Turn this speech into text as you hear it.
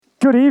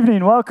Good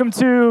evening. Welcome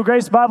to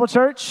Grace Bible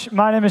Church.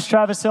 My name is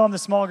Travis Hill. I'm the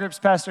small groups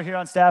pastor here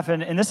on staff,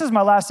 and this is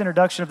my last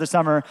introduction of the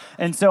summer.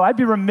 And so I'd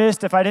be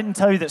remiss if I didn't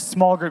tell you that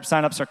small group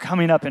signups are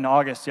coming up in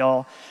August,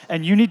 y'all.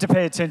 And you need to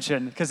pay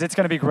attention because it's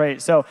going to be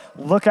great. So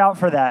look out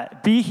for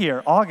that. Be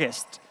here,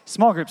 August,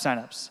 small group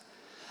signups.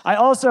 I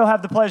also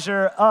have the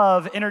pleasure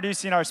of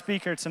introducing our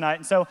speaker tonight.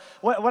 And so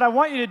what I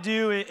want you to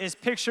do is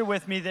picture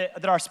with me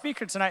that our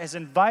speaker tonight has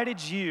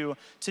invited you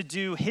to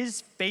do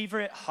his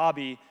favorite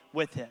hobby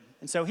with him.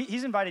 And so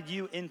he's invited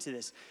you into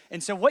this.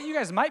 And so what you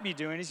guys might be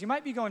doing is you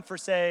might be going for,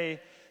 say,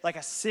 like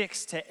a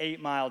 6 to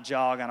 8 mile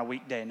jog on a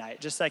weekday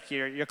night, just like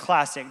your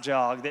classic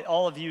jog that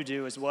all of you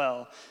do as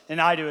well, and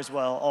I do as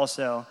well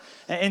also.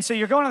 And so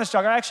you're going on this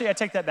jog. Actually, I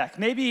take that back.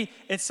 Maybe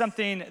it's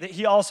something that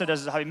he also does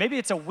as a hobby. Maybe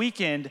it's a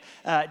weekend,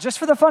 just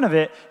for the fun of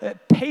it,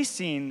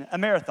 pacing a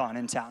marathon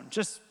in town,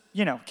 just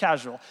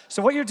casual.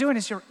 So what you're doing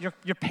is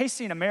you're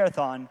pacing a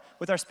marathon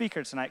with our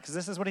speaker tonight, because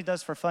this is what he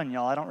does for fun,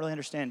 y'all. I don't really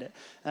understand it,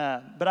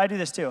 but I do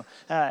this too.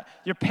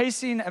 You're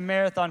pacing a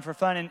marathon for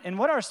fun, and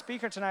what our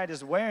speaker tonight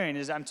is wearing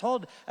is, I'm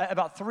told,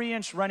 about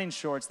 3-inch running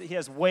shorts that he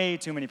has way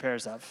too many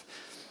pairs of.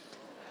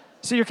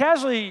 So you're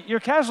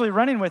casually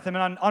running with him,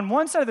 and on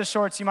one side of the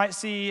shorts, you might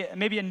see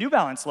maybe a New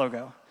Balance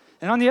logo,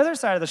 and on the other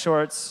side of the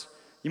shorts,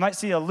 you might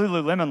see a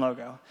Lululemon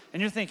logo, and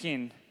you're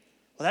thinking,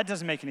 well, that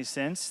doesn't make any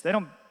sense. They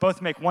don't both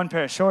make one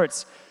pair of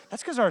shorts.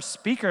 That's because our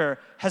speaker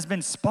has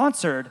been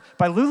sponsored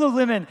by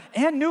Lululemon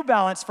and New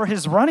Balance for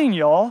his running,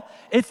 y'all.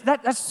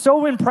 That's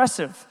so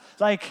impressive.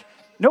 Like,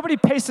 nobody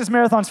paces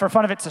marathons for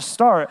fun of it to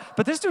start,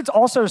 but this dude's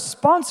also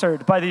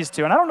sponsored by these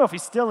two. And I don't know if he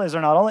still is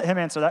or not. I'll let him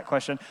answer that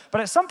question.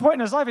 But at some point in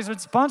his life, he's been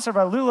sponsored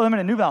by Lululemon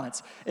and New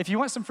Balance. If you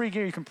want some free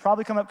gear, you can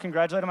probably come up,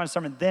 congratulate him on his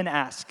sermon, then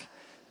ask.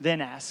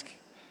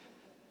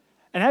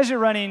 And as you're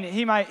running,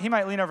 he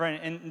might lean over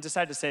and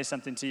decide to say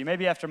something to you,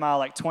 maybe after mile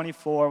like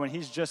 24 when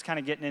he's just kind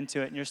of getting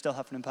into it and you're still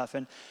huffing and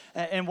puffing.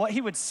 And what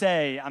he would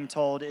say, I'm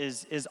told,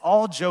 is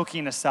all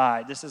joking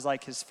aside. This is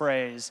like his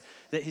phrase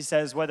that he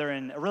says, whether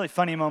in a really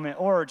funny moment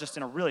or just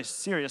in a really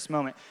serious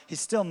moment, he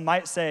still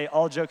might say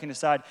all joking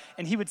aside.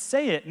 And he would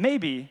say it,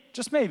 maybe,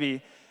 just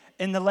maybe,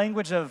 in the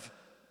language of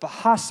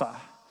Bahasa.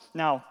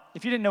 Now,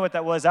 if you didn't know what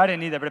that was, I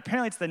didn't either, but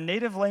apparently it's the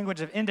native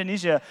language of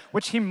Indonesia,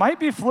 which he might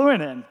be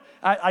fluent in.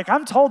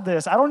 I'm told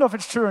this. I don't know if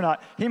it's true or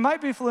not. He might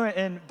be fluent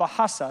in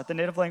Bahasa, the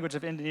native language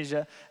of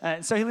Indonesia.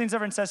 And so he leans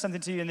over and says something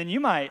to you, and then you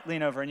might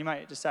lean over and you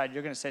might decide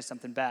you're going to say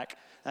something back.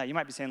 You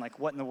might be saying, like,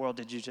 what in the world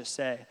did you just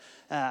say?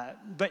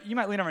 But you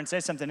might lean over and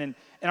say something, and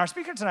our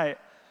speaker tonight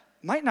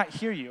might not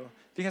hear you,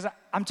 because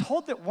I'm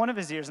told that one of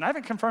his ears, and I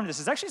haven't confirmed this,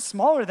 is actually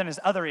smaller than his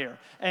other ear.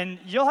 And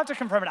you'll have to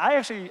confirm it. I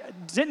actually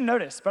didn't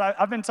notice, but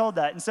I've been told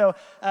that. And so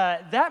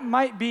that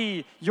might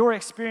be your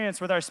experience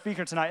with our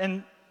speaker tonight.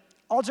 And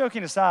all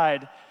joking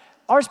aside,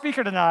 our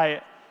speaker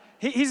tonight,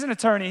 he's an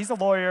attorney, he's a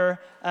lawyer.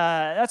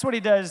 That's what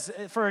he does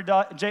for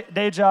a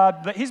day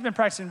job, but he's been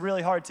practicing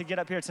really hard to get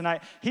up here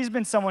tonight. He's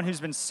been someone who's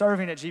been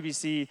serving at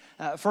GBC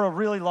for a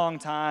really long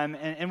time,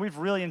 and we've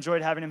really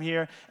enjoyed having him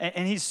here,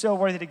 and he's so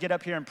worthy to get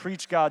up here and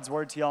preach God's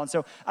word to y'all. And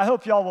so I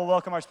hope y'all will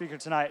welcome our speaker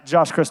tonight,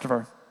 Josh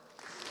Christopher.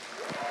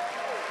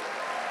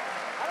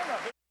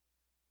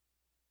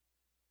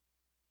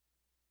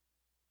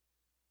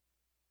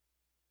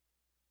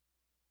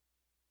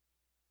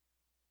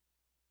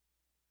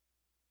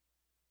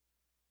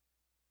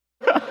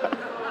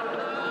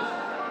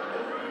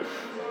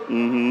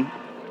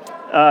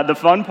 The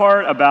fun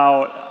part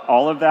about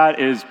all of that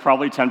is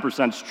probably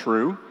 10%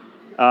 true.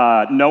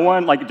 No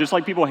one, just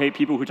like people hate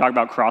people who talk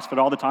about CrossFit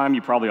all the time,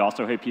 you probably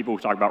also hate people who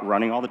talk about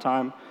running all the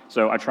time.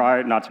 So I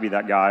try not to be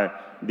that guy.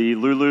 The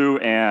Lulu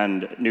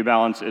and New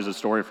Balance is a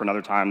story for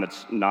another time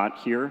that's not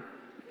here.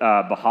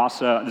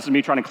 Bahasa, this is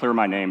me trying to clear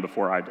my name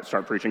before I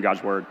start preaching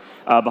God's word.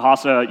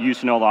 Bahasa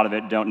used to know a lot of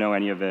it, don't know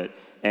any of it,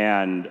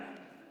 and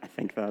I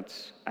think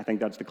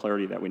that's the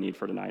clarity that we need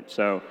for tonight.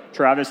 So,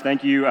 Travis,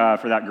 thank you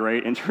for that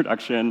great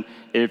introduction.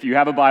 If you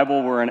have a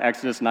Bible, we're in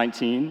Exodus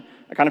 19.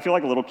 I kind of feel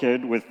like a little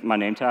kid with my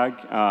name tag,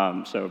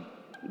 so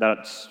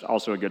that's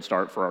also a good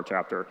start for our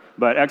chapter.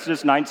 But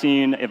Exodus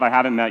 19, if I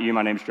haven't met you,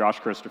 my name's Josh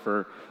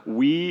Christopher.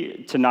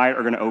 We tonight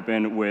are going to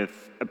open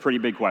with a pretty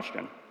big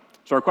question.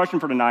 So our question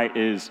for tonight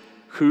is,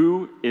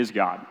 who is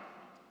God?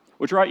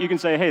 Which, right, you can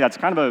say, hey, that's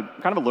kind of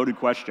a loaded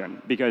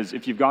question, because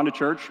if you've gone to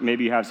church,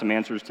 maybe you have some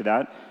answers to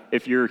that.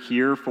 If you're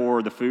here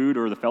for the food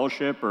or the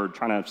fellowship or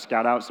trying to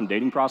scout out some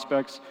dating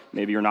prospects,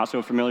 maybe you're not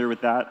so familiar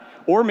with that.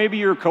 Or maybe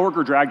your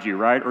coworker dragged you,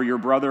 right? Or your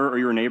brother or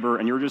your neighbor,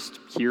 and you're just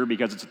here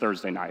because it's a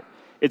Thursday night.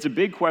 It's a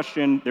big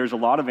question. There's a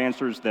lot of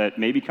answers that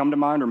maybe come to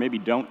mind or maybe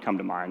don't come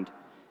to mind.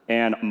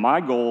 And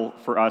my goal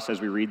for us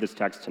as we read this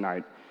text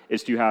tonight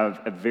is to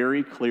have a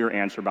very clear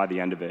answer by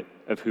the end of it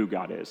of who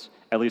God is,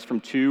 at least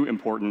from two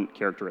important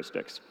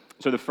characteristics.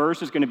 So the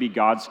first is going to be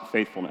God's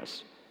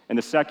faithfulness, and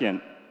the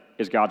second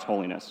is God's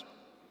holiness.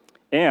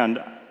 And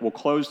we'll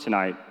close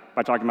tonight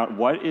by talking about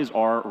what is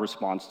our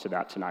response to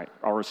that tonight,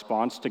 our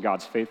response to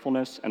God's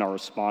faithfulness and our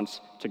response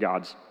to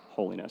God's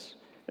holiness.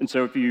 And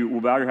so if you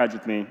will bow your heads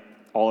with me,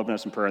 I'll open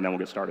us in prayer, and then we'll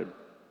get started.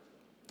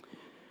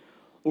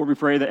 Lord, we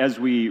pray that as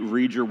we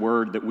read your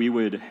word, that we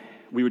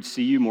would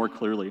see you more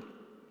clearly.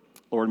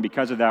 Lord, and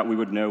because of that, we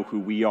would know who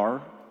we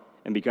are,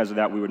 and because of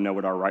that, we would know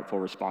what our rightful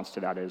response to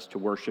that is, to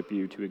worship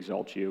you, to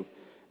exalt you,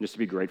 and just to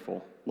be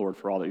grateful, Lord,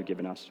 for all that you've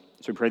given us.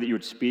 So we pray that you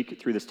would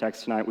speak through this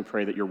text tonight. We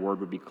pray that your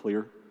word would be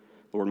clear.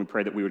 Lord, and we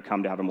pray that we would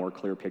come to have a more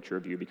clear picture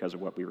of you because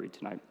of what we read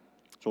tonight.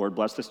 So Lord,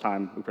 bless this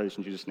time. We pray this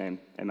in Jesus' name.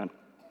 Amen.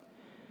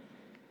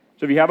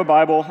 So if you have a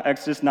Bible,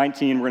 Exodus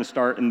 19, we're going to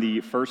start in the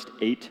first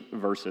 8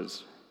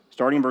 verses.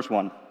 Starting in verse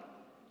 1.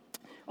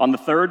 On the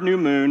third new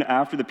moon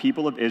after the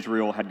people of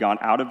Israel had gone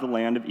out of the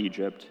land of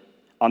Egypt,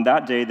 on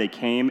that day they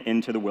came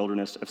into the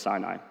wilderness of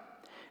Sinai.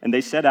 And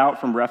they set out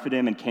from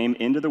Rephidim and came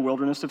into the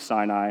wilderness of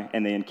Sinai,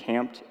 and they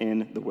encamped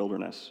in the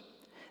wilderness.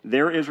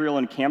 There Israel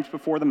encamped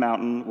before the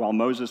mountain, while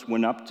Moses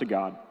went up to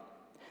God.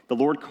 The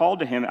Lord called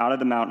to him out of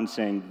the mountain,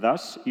 saying,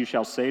 "Thus you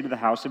shall say to the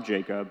house of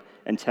Jacob,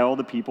 and tell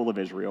the people of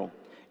Israel,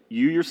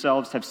 you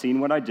yourselves have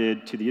seen what I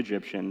did to the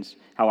Egyptians,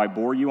 how I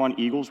bore you on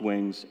eagle's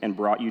wings and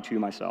brought you to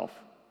myself.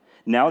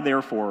 Now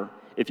therefore,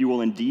 if you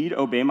will indeed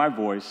obey my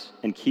voice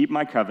and keep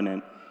my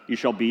covenant, you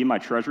shall be my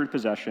treasured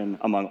possession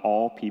among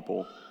all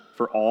people,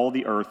 for all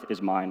the earth is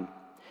mine.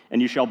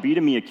 And you shall be to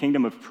me a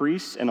kingdom of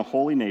priests and a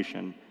holy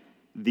nation.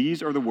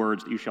 These are the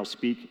words that you shall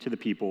speak to the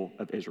people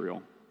of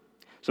Israel."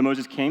 So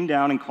Moses came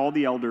down and called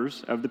the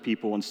elders of the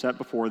people and set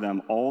before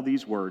them all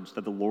these words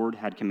that the Lord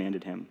had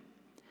commanded him.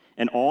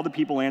 And all the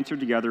people answered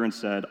together and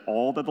said,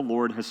 "All that the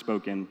Lord has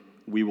spoken,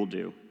 we will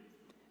do."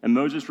 And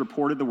Moses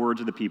reported the words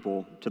of the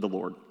people to the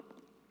Lord.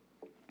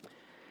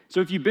 So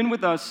if you've been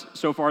with us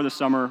so far this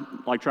summer,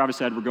 like Travis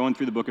said, we're going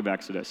through the book of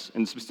Exodus.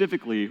 And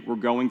specifically, we're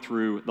going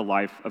through the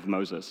life of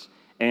Moses.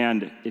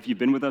 And if you've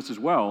been with us as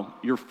well,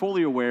 you're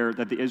fully aware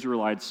that the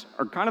Israelites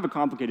are kind of a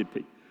complicated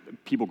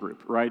people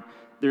group, right?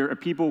 They're a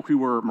people who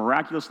were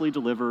miraculously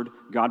delivered.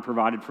 God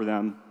provided for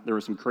them. There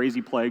were some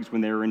crazy plagues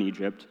when they were in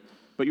Egypt.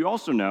 But you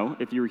also know,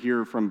 if you were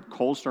here from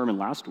Cole's sermon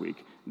last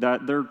week,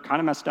 that they're kind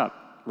of messed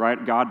up,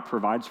 right? God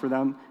provides for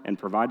them and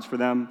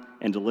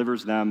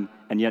delivers them,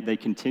 and yet they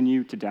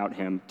continue to doubt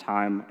him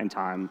time and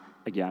time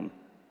again.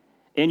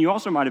 And you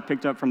also might have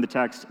picked up from the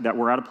text that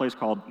we're at a place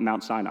called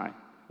Mount Sinai,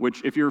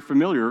 which, if you're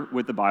familiar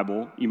with the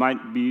Bible, you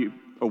might be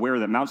aware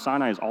that Mount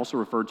Sinai is also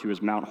referred to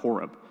as Mount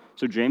Horeb.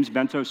 So James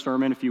Bento's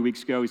sermon a few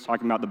weeks ago, he's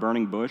talking about the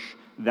burning bush.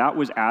 That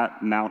was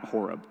at Mount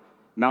Horeb.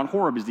 Mount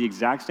Horeb is the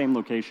exact same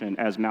location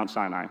as Mount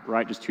Sinai,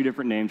 right? Just two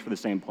different names for the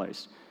same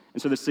place.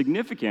 And so the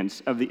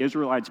significance of the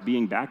Israelites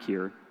being back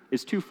here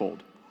is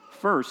twofold.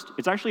 First,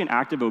 it's actually an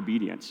act of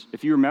obedience.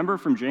 If you remember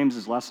from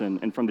James's lesson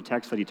and from the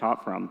text that he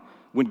taught from,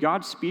 when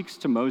God speaks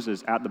to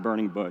Moses at the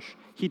burning bush,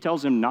 he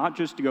tells him not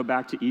just to go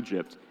back to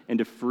Egypt and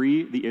to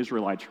free the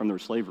Israelites from their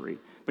slavery,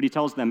 but he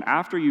tells them,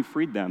 after you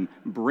freed them,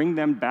 bring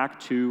them back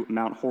to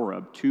Mount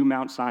Horeb, to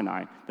Mount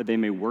Sinai, that they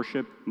may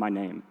worship my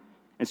name.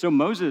 And so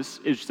Moses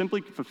is simply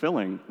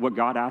fulfilling what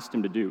God asked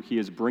him to do. He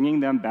is bringing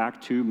them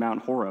back to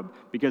Mount Horeb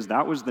because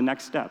that was the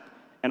next step.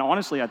 And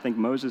honestly, I think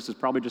Moses is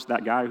probably just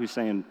that guy who's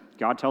saying,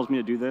 God tells me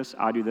to do this,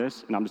 I do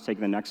this, and I'm just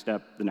taking the next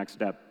step, the next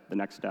step, the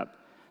next step.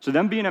 So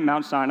them being at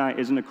Mount Sinai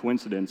isn't a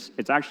coincidence.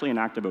 It's actually an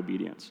act of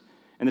obedience.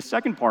 And the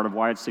second part of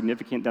why it's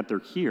significant that they're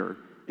here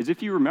is,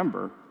 if you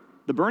remember,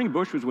 the burning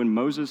bush was when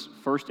Moses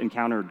first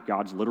encountered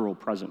God's literal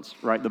presence,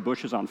 right? The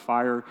bush is on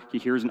fire, he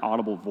hears an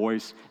audible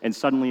voice, and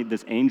suddenly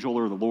this angel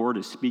or the Lord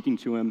is speaking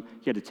to him.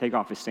 He had to take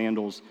off his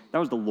sandals. That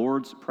was the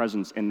Lord's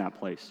presence in that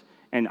place.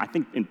 And I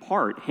think in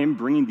part, him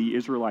bringing the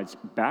Israelites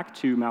back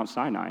to Mount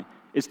Sinai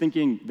is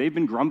thinking, they've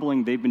been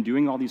grumbling, they've been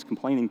doing all these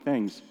complaining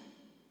things.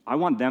 I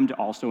want them to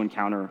also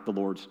encounter the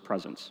Lord's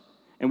presence.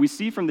 And we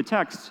see from the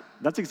text,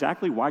 that's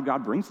exactly why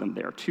God brings them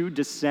there, to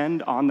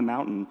descend on the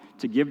mountain,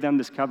 to give them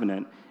this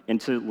covenant, and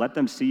to let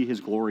them see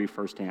his glory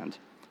firsthand.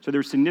 So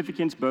there's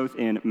significance both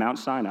in Mount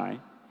Sinai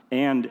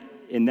and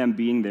in them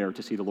being there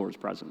to see the Lord's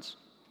presence.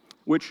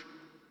 Which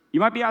you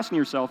might be asking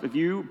yourself, if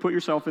you put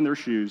yourself in their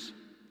shoes,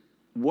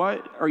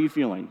 what are you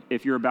feeling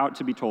if you're about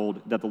to be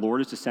told that the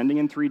Lord is descending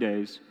in 3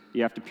 days,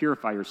 you have to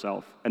purify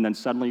yourself, and then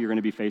suddenly you're going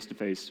to be face to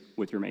face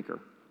with your Maker?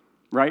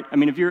 Right? I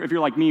mean, if you're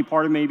like me,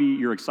 part of maybe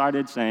you're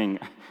excited, saying,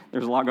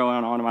 there's a lot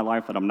going on in my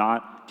life that I'm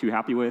not too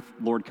happy with.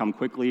 Lord, come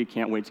quickly.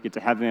 Can't wait to get to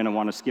heaven. I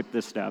want to skip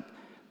this step.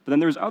 But then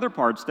there's other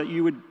parts that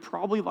you would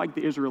probably, like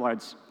the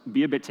Israelites,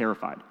 be a bit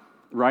terrified,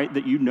 right?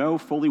 That you know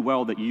fully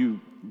well that you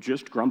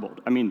just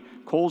grumbled. I mean,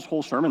 Cole's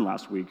whole sermon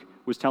last week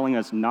was telling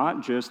us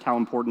not just how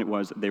important it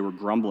was that they were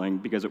grumbling,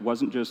 because it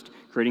wasn't just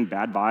creating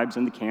bad vibes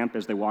in the camp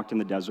as they walked in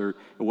the desert.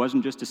 It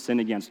wasn't just to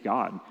sin against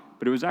God,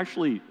 but it was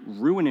actually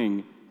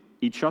ruining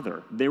each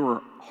other. They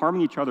were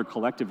harming each other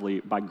collectively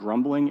by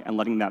grumbling and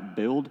letting that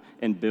build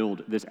and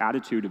build this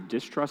attitude of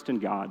distrust in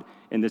God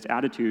and this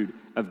attitude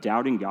of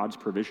doubting God's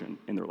provision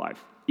in their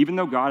life, even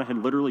though God had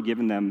literally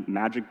given them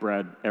magic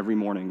bread every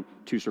morning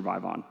to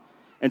survive on.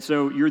 And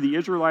so you're the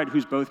Israelite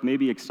who's both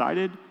maybe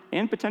excited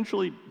and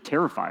potentially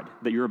terrified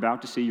that you're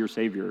about to see your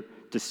Savior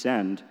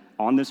descend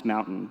on this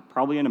mountain,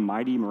 probably in a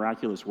mighty,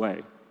 miraculous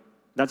way.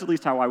 That's at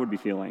least how I would be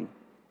feeling.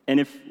 And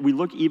if we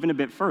look even a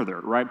bit further,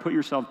 right, put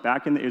yourself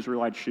back in the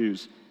Israelite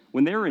shoes,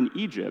 When they were in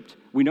Egypt,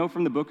 we know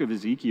from the book of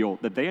Ezekiel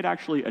that they had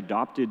actually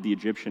adopted the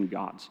Egyptian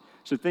gods.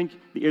 So think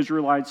the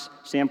Israelites,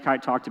 Sam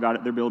Kite talked about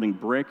it, they're building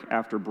brick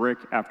after brick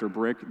after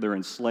brick. They're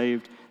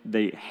enslaved.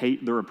 They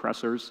hate their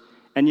oppressors.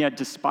 And yet,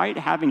 despite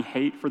having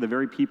hate for the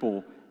very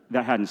people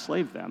that had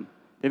enslaved them,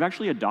 they've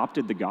actually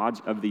adopted the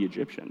gods of the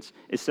Egyptians.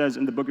 It says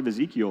in the book of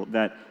Ezekiel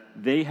that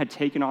they had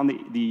taken on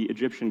the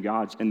Egyptian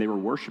gods and they were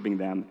worshiping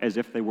them as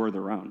if they were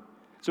their own.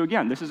 So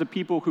again, this is a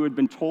people who had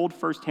been told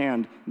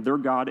firsthand their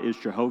God is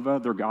Jehovah,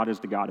 their God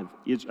is the God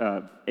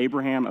of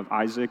Abraham, of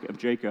Isaac, of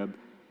Jacob,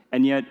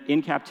 and yet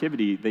in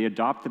captivity, they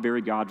adopt the very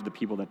gods of the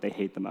people that they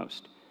hate the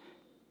most.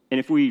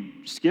 And if we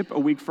skip a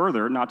week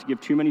further, not to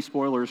give too many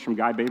spoilers from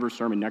Guy Baber's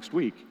sermon next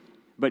week,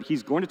 but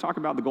he's going to talk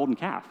about the golden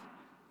calf.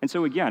 And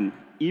so again,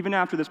 even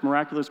after this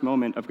miraculous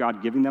moment of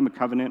God giving them a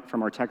covenant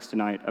from our text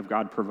tonight, of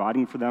God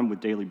providing for them with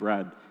daily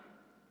bread,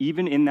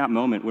 even in that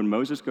moment when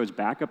Moses goes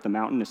back up the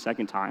mountain a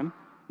second time,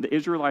 the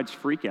Israelites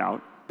freak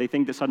out. They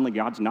think that suddenly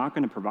God's not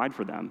going to provide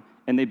for them,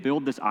 and they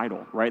build this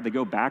idol, right? They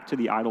go back to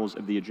the idols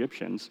of the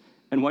Egyptians,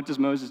 and what does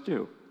Moses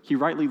do? He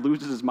rightly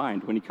loses his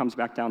mind when he comes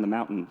back down the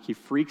mountain. He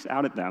freaks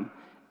out at them,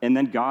 and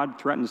then God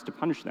threatens to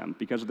punish them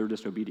because of their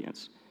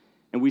disobedience.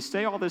 And we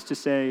say all this to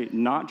say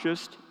not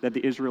just that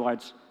the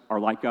Israelites are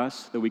like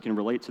us, that we can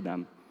relate to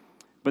them,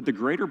 but the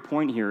greater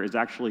point here is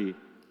actually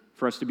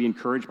for us to be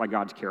encouraged by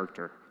God's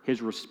character,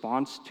 his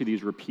response to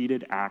these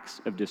repeated acts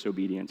of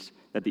disobedience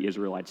that the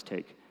Israelites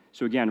take.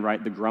 So again,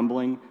 right, the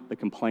grumbling, the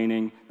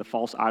complaining, the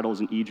false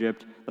idols in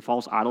Egypt, the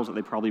false idols that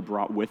they probably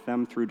brought with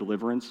them through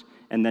deliverance,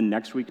 and then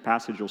next week's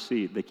passage you'll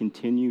see they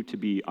continue to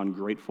be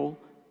ungrateful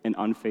and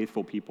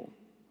unfaithful people.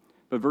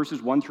 But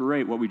verses 1 through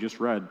 8, what we just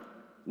read,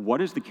 what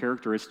is the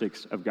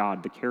characteristics of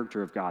God, the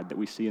character of God that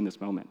we see in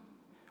this moment?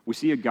 We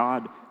see a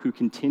God who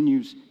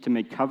continues to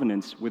make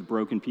covenants with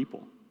broken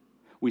people.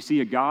 We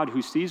see a God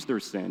who sees their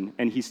sin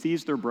and he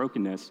sees their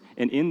brokenness,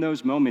 and in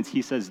those moments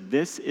he says,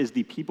 this is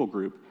the people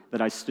group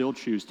that I still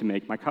choose to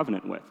make my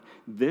covenant with.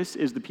 This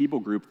is the people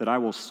group that I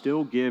will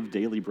still give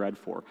daily bread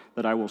for,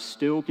 that I will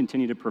still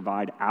continue to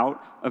provide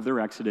out of their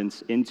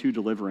exodus into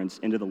deliverance,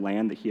 into the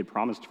land that he had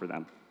promised for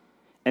them.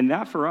 And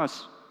that for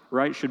us,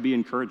 right, should be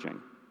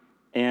encouraging.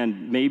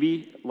 And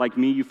maybe, like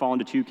me, you fall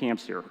into two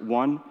camps here.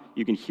 One,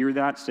 you can hear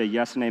that, say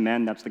yes and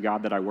amen, that's the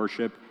God that I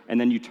worship,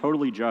 and then you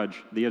totally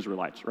judge the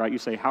Israelites, right? You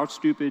say, how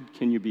stupid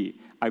can you be?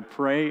 I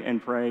pray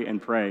and pray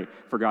and pray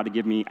for God to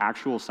give me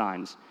actual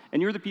signs.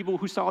 And you're the people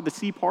who saw the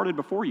sea parted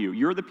before you.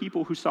 You're the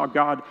people who saw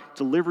God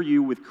deliver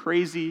you with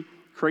crazy,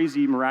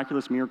 crazy,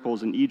 miraculous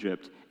miracles in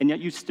Egypt, and yet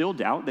you still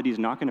doubt that he's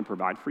not going to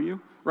provide for you,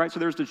 right? So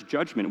there's this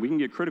judgment. We can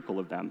get critical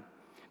of them.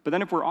 But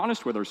then if we're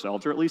honest with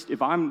ourselves, or at least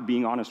if I'm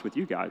being honest with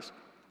you guys,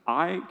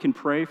 I can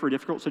pray for a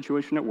difficult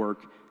situation at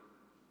work,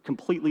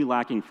 completely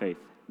lacking faith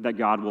that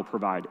God will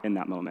provide in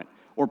that moment.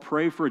 Or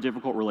pray for a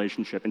difficult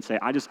relationship and say,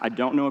 I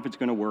don't know if it's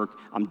going to work.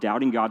 I'm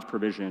doubting God's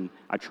provision.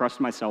 I trust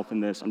myself in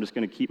this. I'm just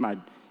going to keep my,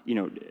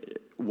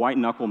 white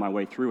knuckle my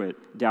way through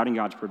it, doubting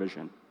God's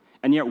provision.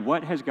 And yet,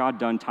 what has God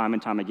done time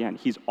and time again?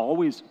 He's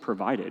always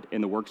provided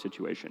in the work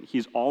situation.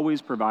 He's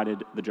always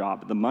provided the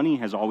job. The money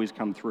has always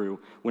come through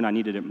when I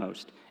needed it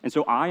most. And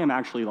so I am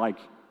actually like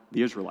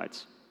the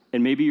Israelites.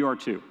 And maybe you are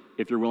too,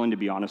 if you're willing to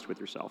be honest with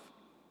yourself.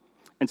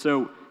 And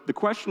so the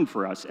question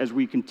for us as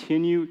we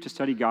continue to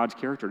study God's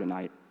character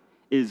tonight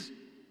is,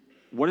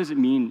 what does it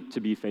mean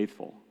to be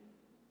faithful?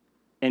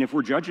 And if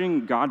we're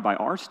judging God by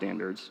our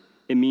standards,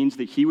 it means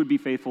that he would be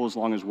faithful as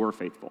long as we're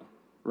faithful,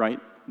 right?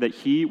 That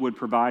he would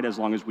provide as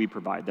long as we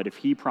provide. That if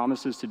he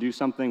promises to do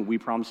something, we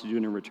promise to do it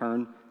in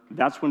return.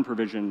 That's when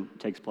provision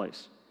takes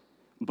place.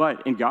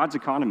 But in God's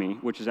economy,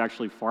 which is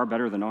actually far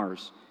better than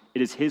ours,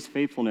 it is his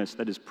faithfulness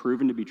that is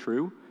proven to be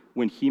true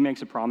when he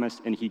makes a promise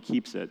and he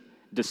keeps it,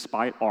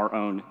 despite our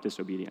own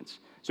disobedience.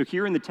 So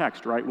here in the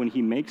text, right, when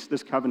he makes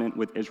this covenant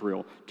with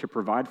Israel to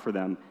provide for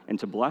them and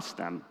to bless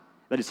them,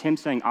 that is him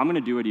saying, I'm going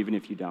to do it even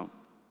if you don't.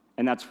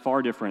 And that's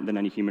far different than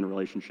any human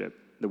relationship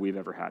that we've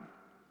ever had.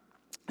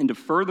 And to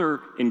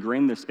further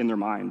ingrain this in their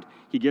mind,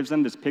 he gives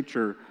them this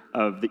picture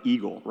of the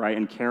eagle, right,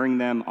 and carrying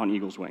them on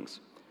eagle's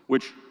wings,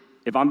 which,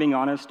 if I'm being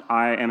honest,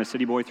 I am a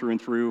city boy through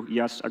and through.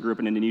 Yes, I grew up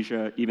in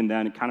Indonesia. Even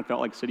then, it kind of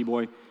felt like a city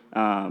boy.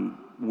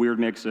 Weird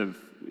mix of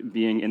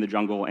being in the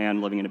jungle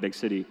and living in a big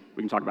city.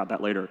 We can talk about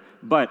that later.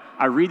 But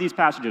I read these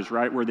passages,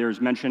 right, where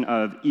there's mention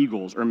of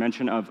eagles or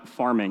mention of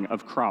farming,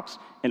 of crops,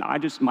 and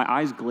my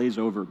eyes glaze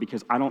over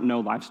because I don't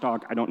know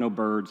livestock, I don't know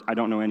birds, I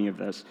don't know any of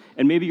this.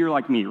 And maybe you're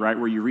like me, right,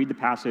 where you read the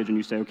passage and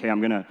you say, okay,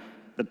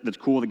 that's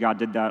cool that God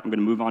did that. I'm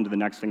gonna move on to the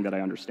next thing that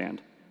I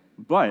understand.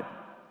 But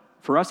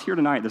for us here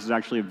tonight, this is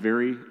actually a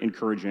very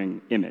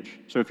encouraging image.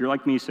 So if you're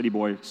like me, city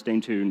boy, stay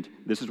tuned.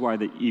 This is why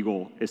the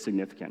eagle is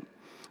significant.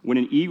 When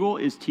an eagle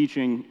is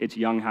teaching its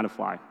young how to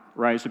fly,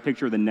 right? So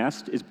picture the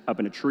nest is up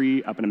in a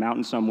tree, up in a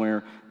mountain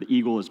somewhere. The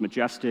eagle is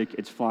majestic,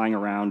 it's flying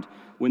around.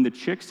 When the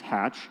chicks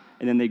hatch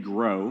and then they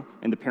grow,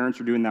 and the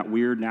parents are doing that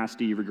weird,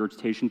 nasty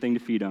regurgitation thing to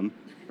feed them,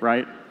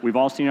 right? We've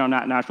all seen it on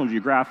National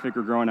Geographic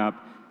or growing up.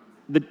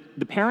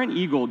 The parent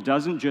eagle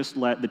doesn't just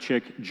let the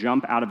chick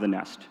jump out of the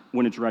nest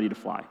when it's ready to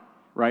fly,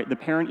 right? The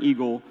parent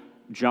eagle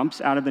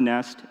jumps out of the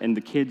nest, and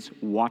the kids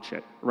watch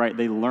it, right?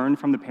 They learn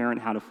from the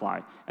parent how to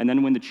fly. And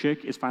then when the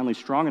chick is finally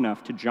strong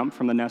enough to jump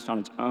from the nest on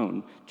its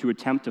own to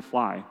attempt to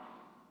fly,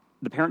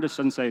 the parent just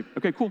doesn't say,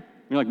 okay, cool.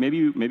 You're like, maybe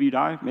you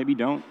die, maybe you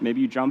don't,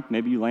 maybe you jump,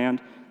 maybe you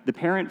land. The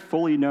parent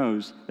fully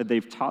knows that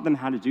they've taught them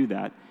how to do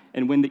that.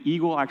 And when the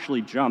eagle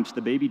actually jumps,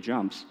 the baby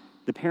jumps,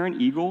 the parent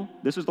eagle,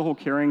 this is the whole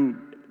carrying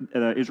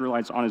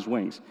Israelites on his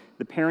wings.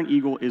 The parent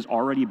eagle is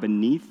already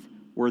beneath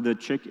where the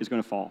chick is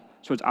going to fall.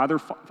 So it's either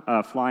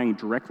flying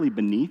directly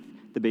beneath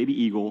the baby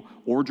eagle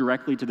or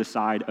directly to the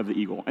side of the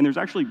eagle. And there's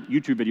actually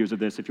YouTube videos of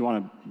this if you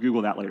want to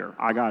Google that later.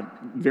 I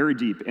got very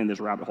deep in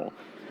this rabbit hole.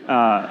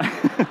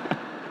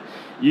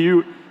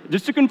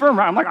 Just to confirm,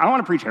 right? I'm like, I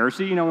want to preach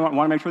heresy. You know, I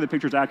want to make sure the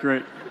picture's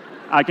accurate.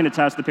 I can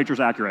attest the picture's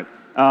accurate.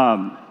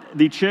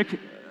 The chick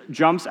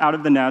jumps out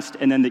of the nest,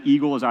 and then the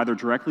eagle is either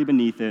directly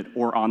beneath it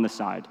or on the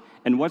side.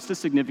 And what's the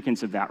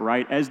significance of that,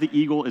 right? As the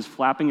eagle is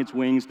flapping its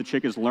wings, the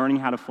chick is learning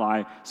how to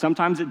fly.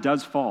 Sometimes it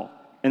does fall,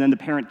 and then the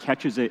parent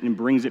catches it and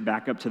brings it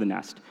back up to the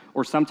nest.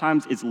 Or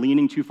sometimes it's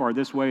leaning too far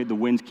this way, the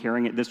wind's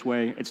carrying it this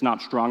way, it's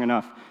not strong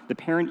enough. The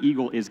parent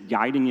eagle is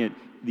guiding it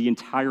the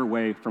entire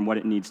way from what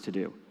it needs to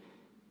do.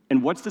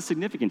 And what's the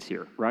significance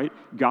here, right?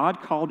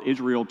 God called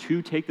Israel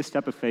to take the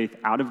step of faith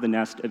out of the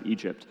nest of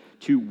Egypt,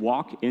 to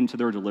walk into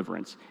their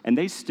deliverance. And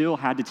they still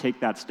had to take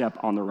that step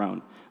on their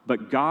own.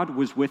 But God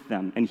was with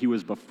them, and he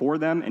was before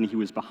them, and he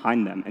was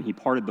behind them, and he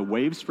parted the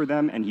waves for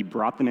them, and he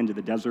brought them into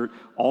the desert,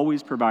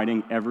 always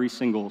providing every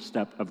single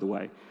step of the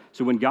way.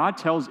 So when God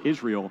tells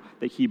Israel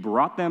that he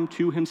brought them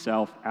to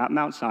himself at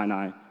Mount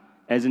Sinai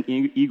as an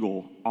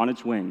eagle on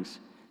its wings,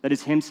 that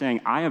is him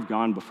saying, I have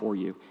gone before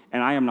you,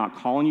 and I am not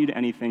calling you to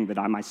anything that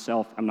I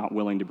myself am not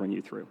willing to bring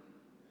you through.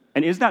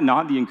 And is that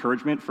not the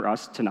encouragement for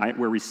us tonight,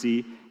 where we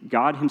see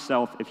God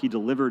himself, if he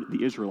delivered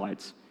the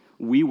Israelites,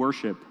 we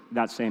worship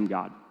that same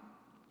God?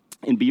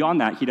 And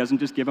beyond that, he doesn't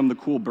just give them the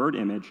cool bird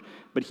image,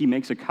 but he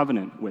makes a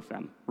covenant with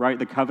them, right?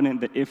 The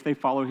covenant that if they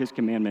follow his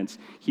commandments,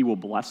 he will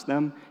bless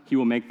them, he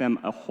will make them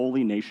a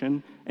holy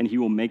nation, and he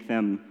will make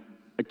them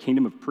a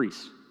kingdom of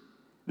priests.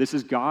 This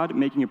is God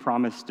making a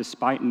promise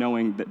despite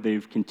knowing that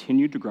they've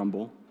continued to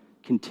grumble,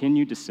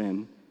 continued to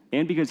sin,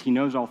 and because he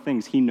knows all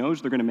things, he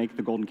knows they're going to make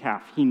the golden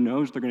calf. He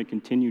knows they're going to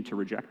continue to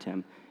reject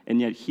him,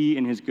 and yet he,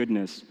 in his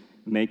goodness,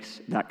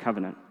 makes that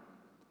covenant.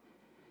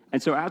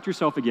 And so ask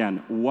yourself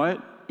again,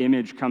 what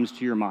image comes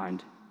to your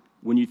mind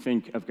when you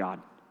think of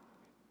God?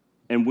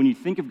 And when you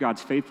think of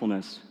God's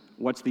faithfulness,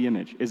 what's the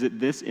image? Is it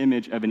this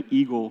image of an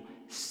eagle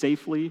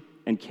safely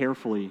and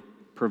carefully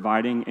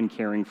providing and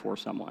caring for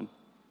someone?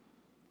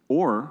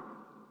 Or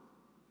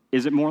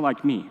is it more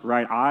like me,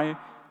 right? I,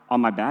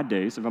 on my bad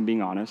days, if I'm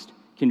being honest,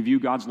 can view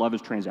God's love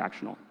as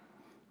transactional.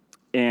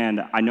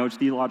 And I know it's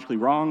theologically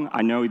wrong.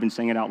 I know even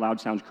saying it out loud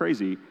sounds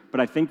crazy,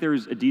 but I think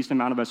there's a decent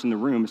amount of us in the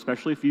room,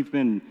 especially if you've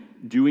been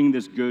doing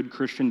this good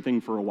Christian thing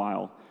for a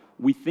while.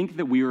 We think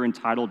that we are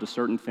entitled to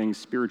certain things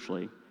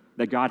spiritually,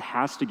 that God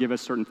has to give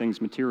us certain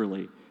things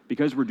materially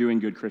because we're doing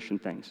good Christian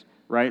things,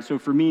 right? So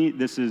for me,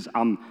 this is,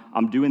 I'm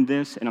doing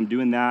this and I'm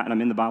doing that and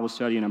I'm in the Bible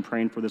study and I'm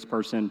praying for this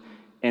person,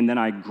 and then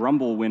I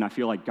grumble when I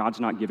feel like God's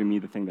not giving me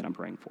the thing that I'm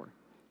praying for.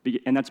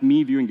 And that's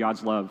me viewing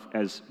God's love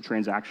as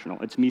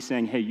transactional. It's me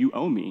saying, hey, you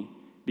owe me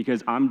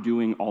because I'm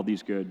doing all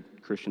these good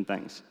Christian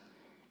things.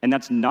 And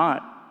that's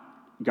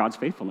not God's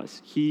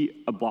faithfulness.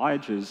 He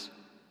obliges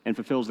and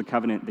fulfills the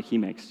covenant that he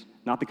makes,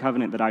 not the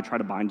covenant that I try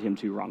to bind him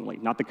to wrongly,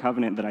 not the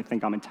covenant that I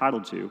think I'm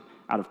entitled to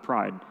out of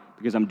pride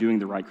because I'm doing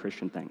the right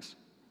Christian things.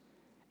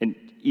 An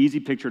easy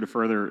picture to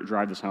further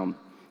drive this home.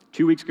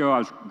 2 weeks ago, I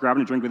was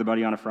grabbing a drink with a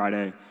buddy on a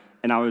Friday,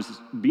 and I was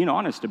being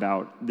honest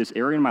about this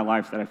area in my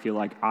life that I feel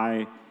like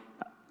I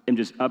am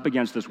just up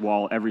against this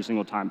wall every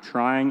single time,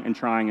 trying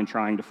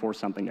to force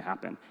something to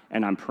happen.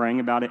 And I'm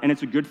praying about it, and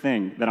it's a good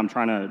thing that I'm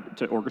trying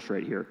to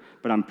orchestrate here,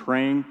 but I'm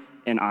praying,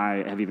 and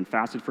I have even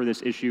fasted for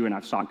this issue, and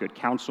I've sought good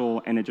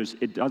counsel, and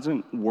it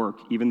doesn't work,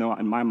 even though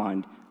in my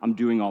mind, I'm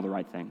doing all the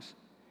right things.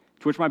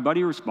 To which my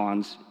buddy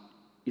responds,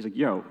 he's like,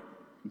 yo,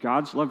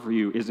 God's love for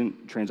you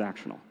isn't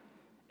transactional.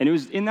 And it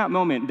was in that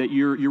moment that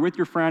you're with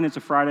your friend, it's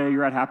a Friday,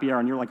 you're at happy hour,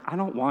 and you're like, I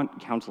don't want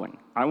counseling.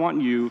 I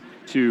want you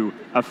to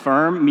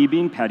affirm me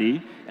being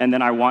petty, and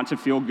then I want to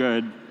feel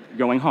good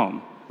going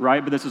home,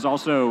 right? But this is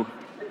also,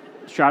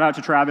 shout out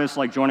to Travis,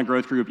 like join a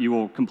growth group, you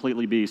will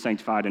completely be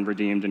sanctified and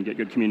redeemed and get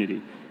good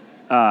community.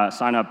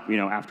 Sign up,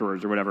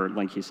 afterwards or whatever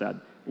link he said,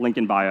 link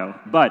in bio.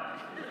 But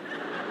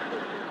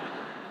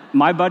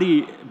my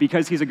buddy,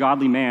 because he's a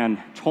godly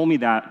man, told me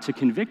that to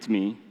convict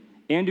me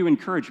and to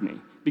encourage me.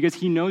 Because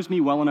he knows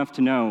me well enough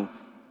to know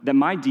that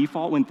my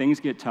default when things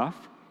get tough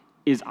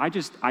is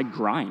I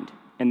grind.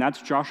 And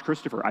that's Josh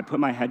Christopher. I put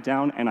my head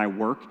down and I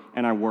work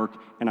and I work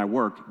and I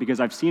work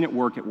because I've seen it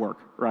work at work,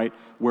 right?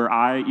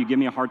 Where you give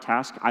me a hard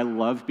task, I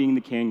love being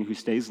the king who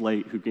stays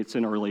late, who gets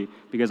in early,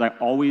 because I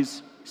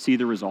always see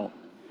the result.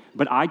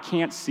 But I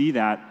can't see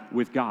that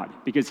with God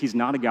because he's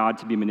not a God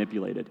to be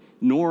manipulated,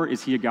 nor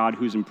is he a God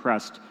who's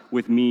impressed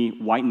with me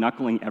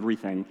white-knuckling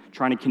everything,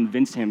 trying to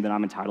convince him that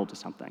I'm entitled to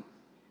something.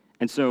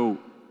 And so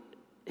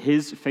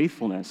his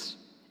faithfulness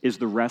is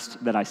the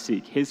rest that I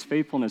seek. His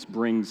faithfulness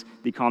brings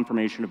the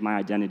confirmation of my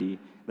identity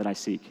that I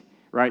seek,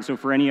 right? So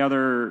for any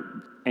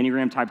other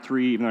Enneagram type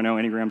 3, even though I know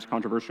Enneagram's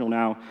controversial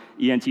now,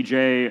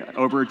 ENTJ,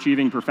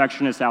 overachieving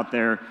perfectionists out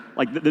there,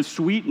 like the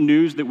sweet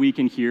news that we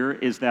can hear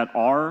is that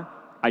our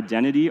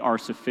identity, our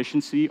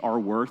sufficiency, our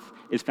worth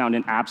is found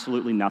in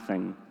absolutely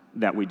nothing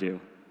that we do,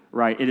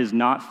 right? It is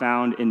not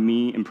found in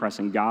me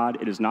impressing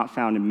God. It is not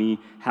found in me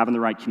having the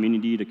right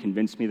community to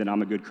convince me that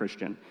I'm a good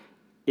Christian.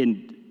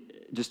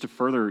 Just to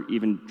further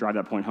even drive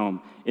that point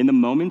home, in the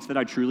moments that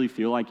I truly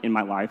feel like in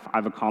my life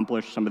I've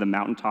accomplished some of the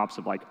mountaintops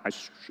of like, I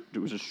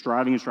was just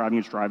striving,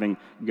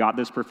 got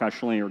this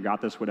professionally or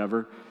got this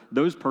whatever,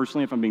 those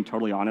personally, if I'm being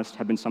totally honest,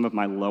 have been some of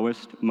my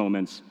lowest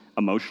moments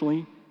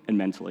emotionally and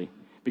mentally.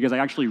 Because I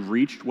actually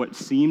reached what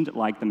seemed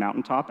like the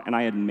mountaintop and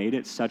I had made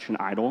it such an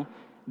idol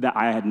that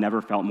I had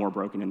never felt more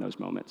broken in those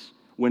moments.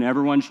 When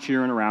everyone's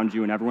cheering around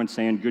you and everyone's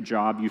saying, good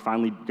job, you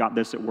finally got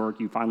this at work,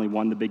 you finally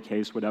won the big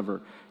case,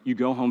 whatever, you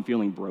go home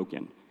feeling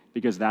broken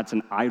because that's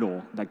an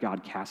idol that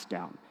God cast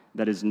down.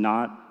 That is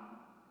not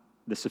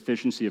the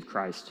sufficiency of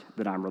Christ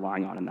that I'm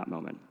relying on in that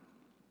moment.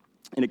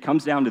 And it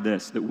comes down to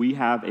this, that we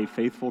have a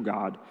faithful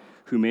God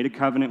who made a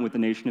covenant with the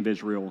nation of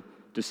Israel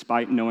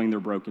despite knowing their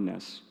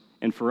brokenness.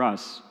 And for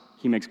us,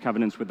 he makes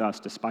covenants with us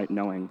despite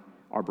knowing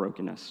our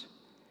brokenness.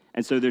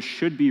 And so there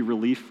should be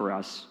relief for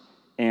us,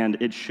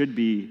 and it should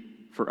be,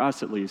 for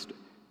us at least,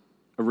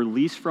 a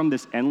release from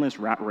this endless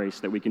rat race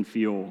that we can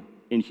feel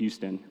in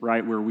Houston,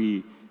 right? Where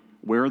we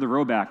wear the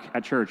Roback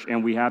at church,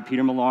 and we have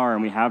Peter Millar,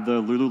 and we have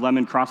the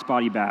Lululemon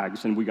crossbody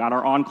bags, and we got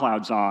our on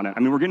clouds on. I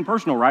mean, we're getting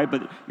personal, right?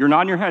 But you're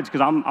nodding your heads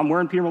because I'm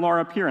wearing Peter Millar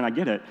up here, and I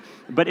get it.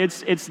 But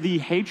it's the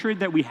hatred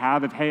that we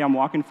have of, hey, I'm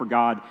walking for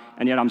God,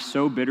 and yet I'm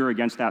so bitter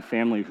against that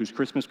family whose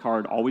Christmas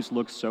card always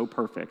looks so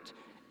perfect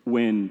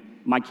when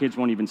my kids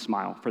won't even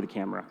smile for the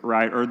camera,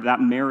 right? Or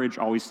that marriage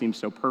always seems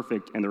so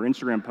perfect and their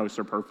Instagram posts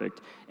are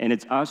perfect. And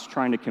it's us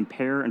trying to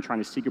compare and trying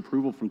to seek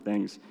approval from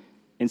things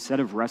instead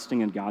of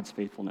resting in God's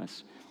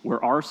faithfulness,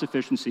 where our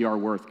sufficiency, our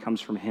worth comes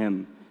from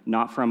him,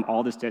 not from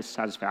all this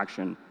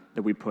dissatisfaction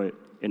that we put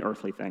in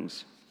earthly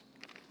things.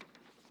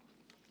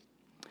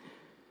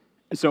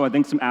 And so I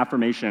think some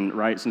affirmation,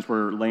 right? Since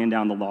we're laying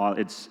down the law,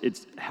 it's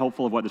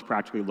helpful of what this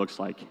practically looks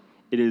like.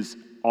 It is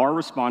our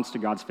response to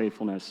God's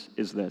faithfulness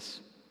is this.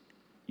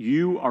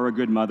 You are a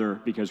good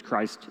mother because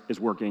Christ is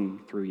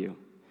working through you.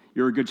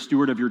 You're a good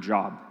steward of your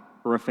job,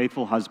 or a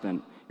faithful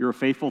husband. You're a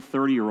faithful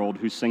 30-year-old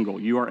who's single.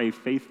 You are a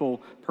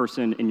faithful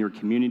person in your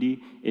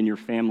community, in your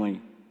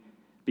family,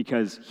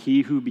 because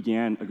he who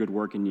began a good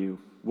work in you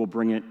will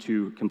bring it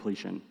to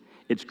completion.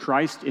 It's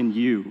Christ in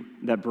you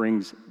that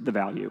brings the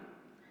value.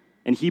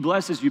 And he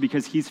blesses you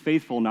because he's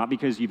faithful, not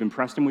because you've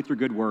impressed him with your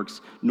good works,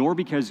 nor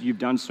because you've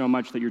done so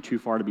much that you're too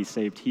far to be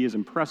saved. He is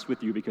impressed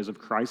with you because of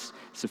Christ's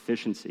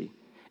sufficiency.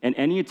 And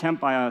any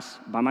attempt by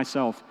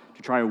myself,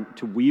 to try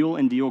to wheel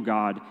and deal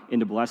God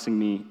into blessing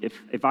me,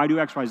 if I do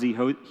X, Y,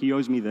 Z, he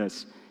owes me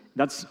this,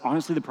 that's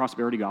honestly the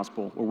prosperity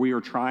gospel, where we are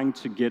trying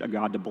to get a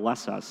God to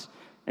bless us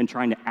and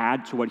trying to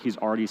add to what he's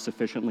already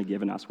sufficiently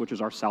given us, which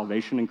is our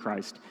salvation in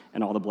Christ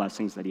and all the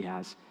blessings that he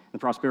has. The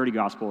prosperity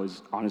gospel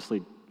is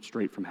honestly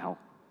straight from hell.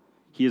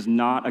 He is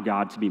not a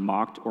God to be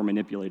mocked or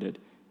manipulated.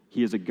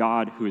 He is a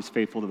God who is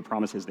faithful to the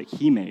promises that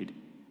he made,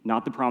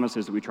 not the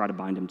promises that we try to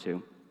bind him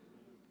to.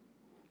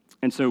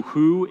 And so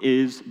who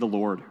is the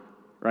Lord,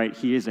 right?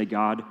 He is a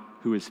God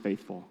who is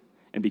faithful.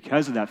 And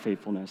because of that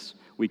faithfulness,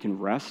 we can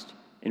rest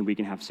and we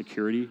can have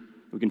security.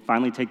 We can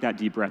finally take that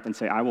deep breath and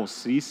say, I will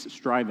cease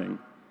striving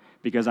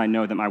because I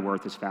know that my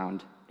worth is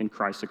found in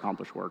Christ's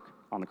accomplished work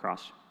on the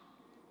cross.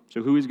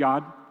 So who is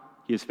God?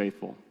 He is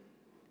faithful.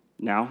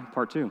 Now,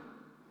 part 2.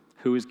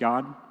 Who is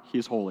God? He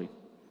is holy.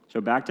 So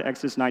back to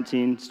Exodus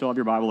 19, still have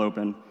your Bible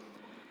open.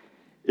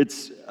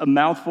 It's a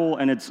mouthful,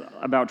 and it's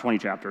about 20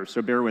 chapters,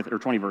 so bear with, or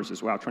 20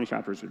 verses. Wow, 20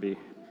 chapters would be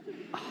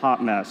a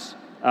hot mess.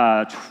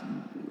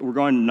 We're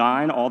going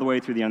 9 all the way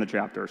through the end of the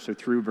chapter, so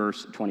through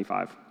verse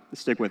 25.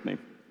 Stick with me.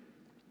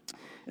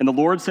 And the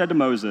Lord said to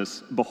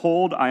Moses,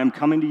 Behold, I am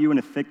coming to you in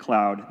a thick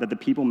cloud, that the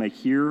people may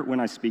hear when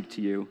I speak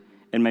to you,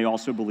 and may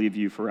also believe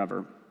you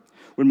forever.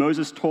 When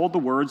Moses told the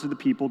words of the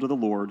people to the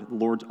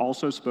Lord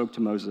also spoke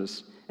to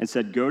Moses, and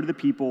said, Go to the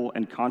people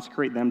and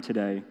consecrate them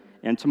today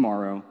and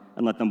tomorrow,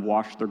 and let them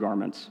wash their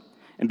garments.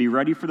 And be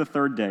ready for the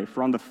 3rd day,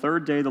 for on the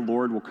 3rd day the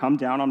Lord will come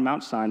down on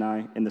Mount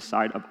Sinai in the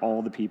sight of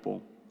all the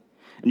people.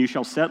 And you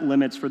shall set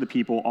limits for the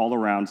people all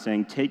around,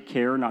 saying, Take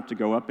care not to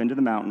go up into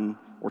the mountain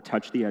or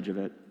touch the edge of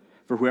it.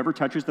 For whoever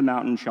touches the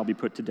mountain shall be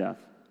put to death.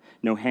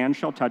 No hand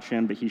shall touch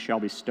him, but he shall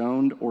be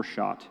stoned or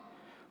shot.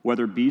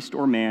 Whether beast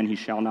or man, he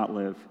shall not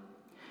live.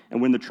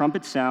 And when the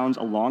trumpet sounds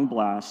a long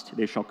blast,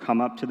 they shall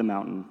come up to the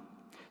mountain.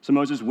 So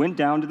Moses went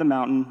down to the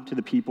mountain to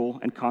the people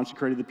and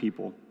consecrated the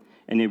people,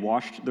 and they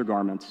washed their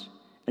garments.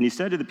 And he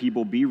said to the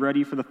people, Be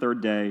ready for the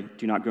 3rd day,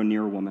 do not go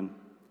near a woman.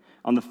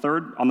 On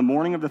the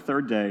morning of the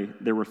 3rd day,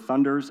 there were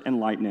thunders and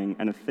lightning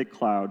and a thick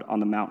cloud on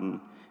the mountain,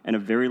 and a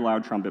very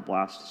loud trumpet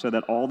blast, so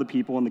that all the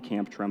people in the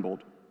camp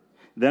trembled.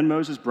 Then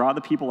Moses brought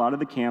the people out of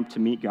the camp to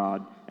meet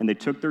God, and they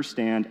took their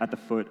stand at the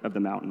foot of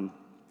the mountain.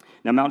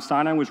 Now Mount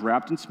Sinai was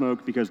wrapped in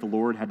smoke because the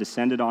Lord had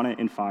descended on it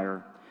in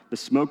fire. The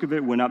smoke of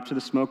it went up to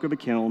the smoke of a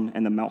kiln,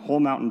 and the whole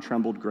mountain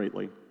trembled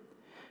greatly.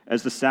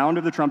 As the sound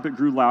of the trumpet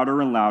grew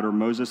louder and louder,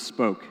 Moses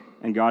spoke,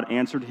 and God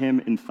answered him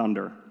in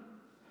thunder.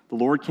 The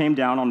Lord came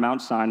down on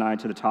Mount Sinai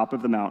to the top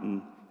of the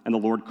mountain, and the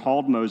Lord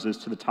called Moses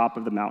to the top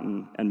of the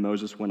mountain, and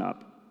Moses went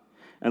up.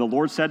 And the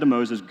Lord said to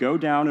Moses, "Go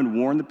down and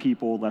warn the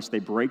people, lest they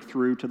break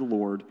through to the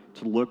Lord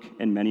to look,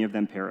 and many of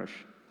them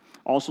perish.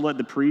 Also let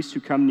the priests who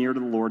come near to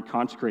the Lord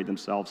consecrate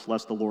themselves,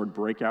 lest the Lord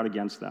break out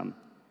against them."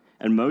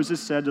 And Moses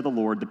said to the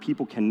Lord, "The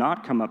people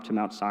cannot come up to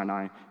Mount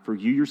Sinai, for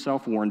you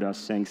yourself warned us,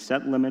 saying,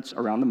 'Set limits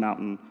around the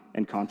mountain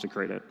and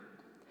consecrate it.'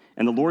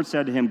 And the Lord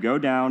said to him, 'Go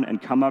down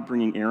and come up,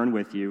 bringing Aaron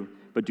with you,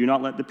 but do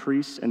not let the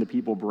priests and the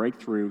people break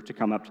through to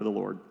come up to the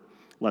Lord,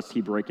 lest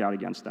he break out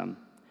against them.'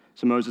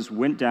 So Moses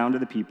went down to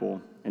the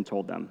people and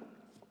told them."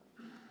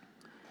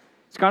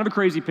 It's kind of a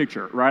crazy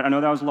picture, right? I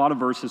know that was a lot of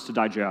verses to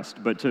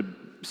digest, but to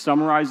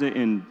summarize it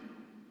in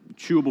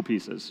chewable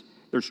pieces,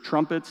 there's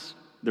trumpets,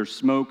 there's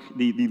smoke,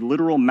 the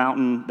literal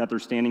mountain that they're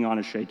standing on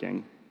is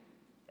shaking.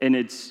 And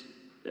it's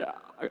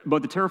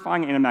both a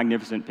terrifying and a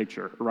magnificent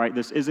picture, right?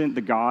 This isn't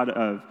the God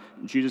of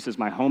Jesus is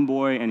my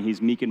homeboy and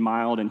he's meek and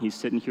mild and he's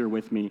sitting here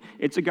with me.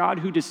 It's a God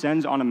who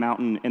descends on a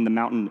mountain and the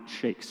mountain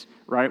shakes,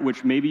 right?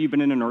 Which maybe you've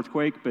been in an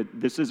earthquake, but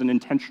this is an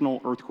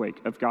intentional earthquake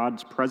of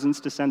God's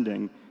presence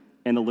descending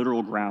and the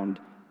literal ground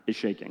is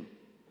shaking.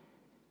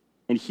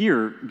 And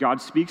here, God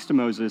speaks to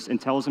Moses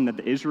and tells him that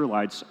the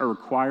Israelites are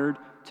required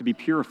to be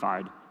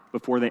purified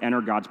before they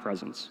enter God's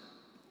presence.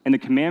 And the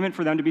commandment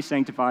for them to be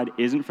sanctified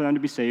isn't for them to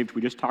be saved.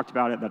 We just talked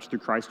about it. That's through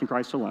Christ and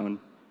Christ alone.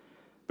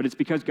 But it's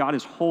because God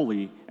is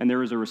holy, and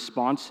there is a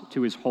response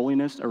to his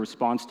holiness, a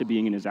response to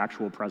being in his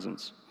actual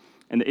presence.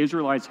 And the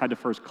Israelites had to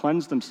first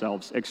cleanse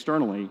themselves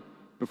externally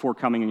before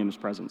coming in his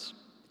presence.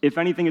 If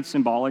anything, it's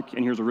symbolic,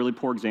 and here's a really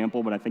poor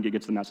example, but I think it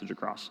gets the message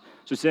across.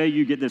 So say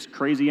you get this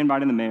crazy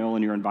invite in the mail,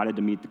 and you're invited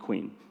to meet the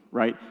queen,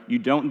 right? You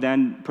don't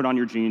then put on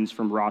your jeans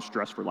from Ross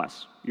Dress for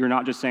Less. You're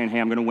not just saying, "Hey,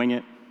 I'm going to wing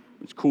it.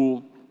 It's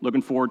cool.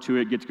 Looking forward to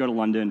it, get to go to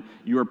London."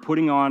 You are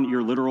putting on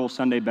your literal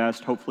Sunday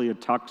best, hopefully a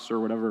tux or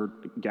whatever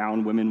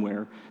gown women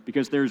wear,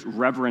 because there's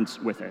reverence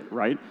with it,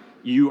 right?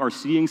 You are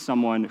seeing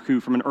someone who,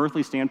 from an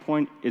earthly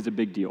standpoint, is a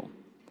big deal.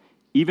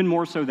 Even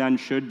more so then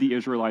should the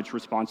Israelites'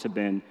 response have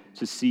been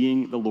to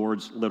seeing the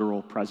Lord's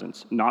literal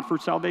presence, not for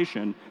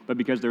salvation, but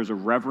because there's a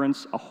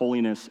reverence, a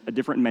holiness, a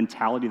different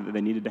mentality that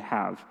they needed to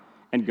have,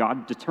 and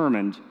God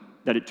determined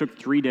that it took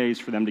 3 days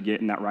for them to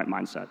get in that right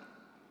mindset.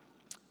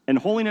 And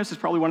holiness is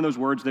probably one of those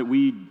words that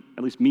we,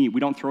 at least me,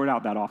 we don't throw it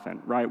out that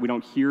often, right? We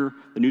don't hear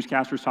the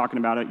newscasters talking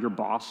about it. Your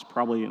boss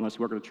probably, unless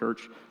you work at a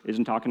church,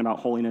 isn't talking about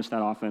holiness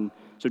that often.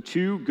 So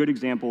 2 good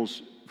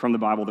examples from the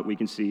Bible that we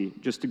can see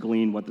just to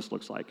glean what this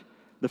looks like.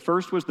 The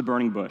first was the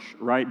burning bush,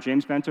 right?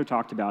 James Bento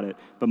talked about it,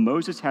 but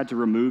Moses had to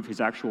remove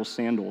his actual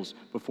sandals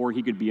before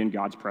he could be in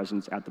God's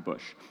presence at the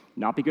bush.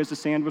 Not because the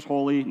sand was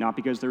holy, not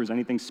because there was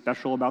anything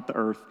special about the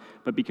earth,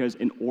 but because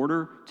in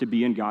order to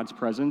be in God's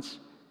presence,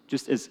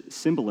 just as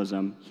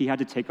symbolism, he had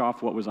to take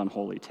off what was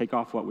unholy, take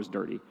off what was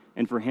dirty.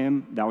 And for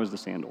him, that was the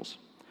sandals.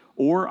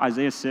 Or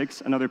Isaiah 6,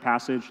 another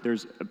passage,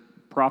 there's a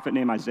prophet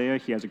named Isaiah.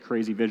 He has a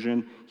crazy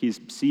vision. He's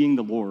seeing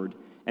the Lord.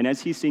 And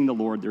as he's seeing the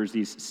Lord, there's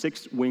these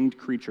 6-winged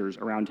creatures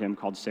around him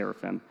called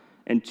seraphim.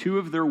 And 2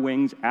 of their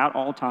wings at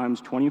all times,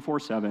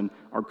 24/7,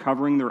 are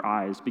covering their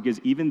eyes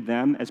because even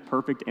them, as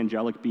perfect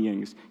angelic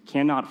beings,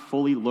 cannot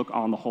fully look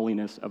on the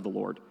holiness of the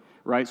Lord.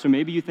 Right? So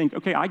maybe you think,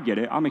 okay, I get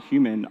it. I'm a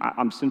human.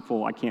 I'm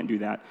sinful. I can't do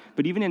that.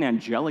 But even an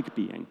angelic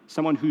being,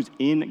 someone who's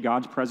in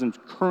God's presence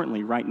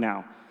currently, right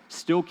now,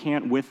 still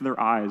can't, with their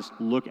eyes,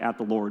 look at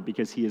the Lord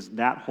because he is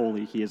that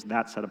holy. He is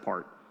that set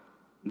apart.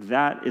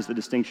 That is the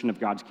distinction of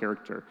God's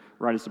character,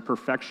 right? It's a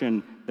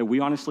perfection that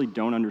we honestly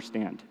don't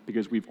understand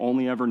because we've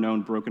only ever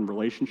known broken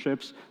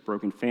relationships,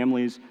 broken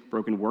families,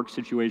 broken work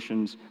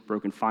situations,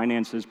 broken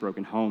finances,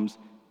 broken homes.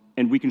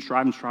 And we can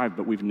strive,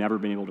 but we've never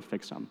been able to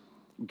fix them.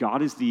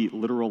 God is the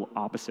literal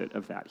opposite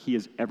of that. He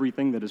is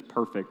everything that is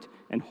perfect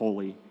and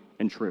holy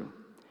and true.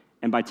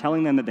 And by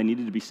telling them that they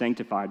needed to be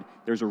sanctified,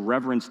 there's a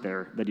reverence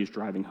there that he's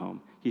driving home.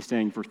 He's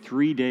saying for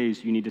 3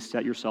 days, you need to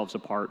set yourselves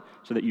apart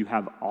so that you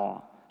have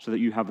awe, so that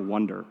you have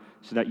wonder,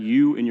 so that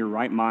you in your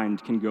right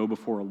mind can go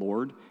before a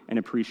Lord and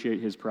appreciate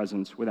his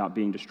presence without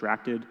being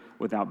distracted,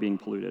 without being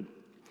polluted.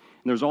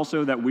 And there's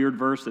also that weird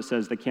verse that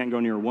says they can't go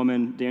near a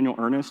woman. Daniel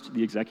Ernest,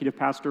 the executive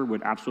pastor,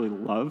 would absolutely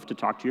love to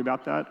talk to you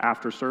about that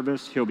after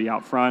service. He'll be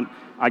out front.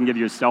 I can give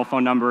you his cell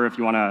phone number if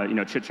you want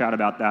to, chit-chat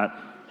about that.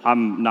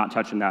 I'm not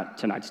touching that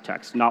tonight's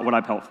text. Not what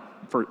I felt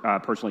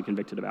personally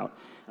convicted about.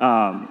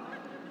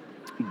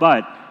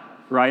 But,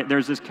 right,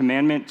 there's this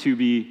commandment to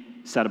be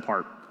set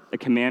apart, a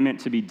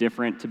commandment to be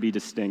different, to be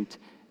distinct.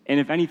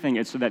 And if anything,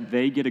 it's so that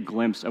they get a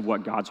glimpse of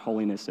what God's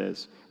holiness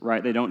is,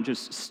 right? They don't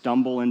just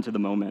stumble into the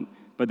moment,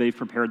 but they've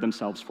prepared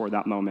themselves for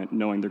that moment,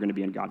 knowing they're going to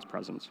be in God's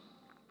presence.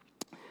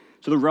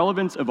 So the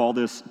relevance of all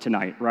this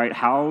tonight, right?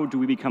 How do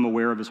we become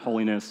aware of his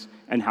holiness,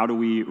 and how do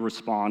we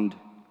respond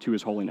to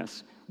his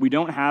holiness? We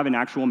don't have an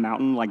actual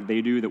mountain like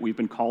they do that we've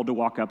been called to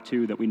walk up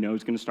to that we know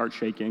is going to start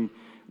shaking.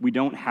 We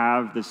don't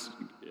have this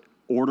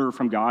order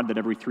from God that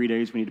every 3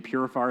 days we need to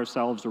purify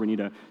ourselves or we need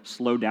to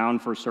slow down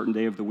for a certain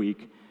day of the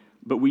week.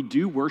 But we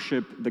do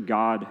worship the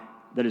God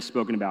that is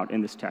spoken about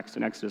in this text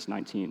in Exodus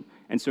 19.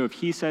 And so if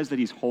he says that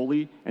he's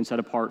holy and set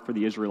apart for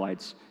the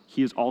Israelites,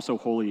 he is also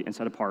holy and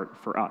set apart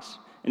for us.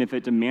 And if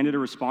it demanded a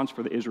response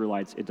for the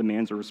Israelites, it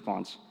demands a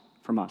response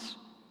from us.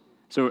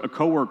 So a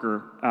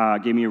coworker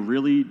gave me a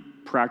really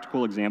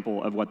practical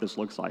example of what this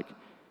looks like.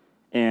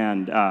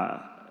 And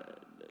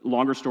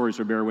longer story,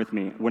 so bear with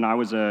me. When I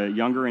was a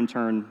younger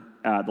intern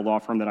at the law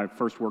firm that I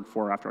first worked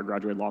for after I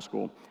graduated law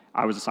school,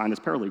 I was assigned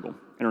this paralegal,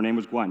 and her name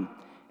was Gwen.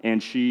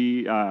 And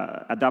she,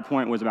 at that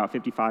point, was about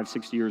 55,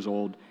 60 years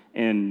old,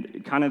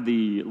 and kind of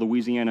the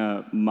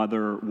Louisiana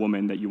mother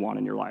woman that you want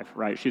in your life,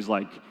 right? She's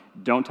like,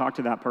 don't talk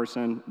to that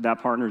person, that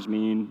partner's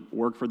mean,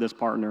 work for this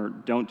partner,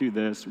 don't do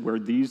this, wear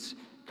these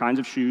kinds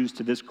of shoes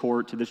to this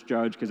court, to this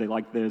judge, because they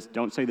like this,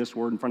 don't say this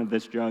word in front of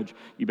this judge,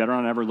 you better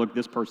not ever look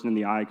this person in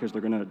the eye, because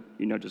they're gonna,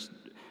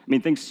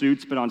 think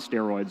Suits, but on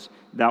steroids.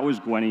 That was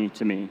Gwenny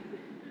to me.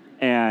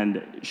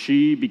 And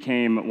she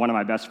became one of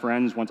my best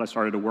friends once I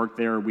started to work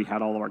there. We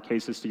had all of our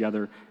cases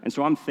together. And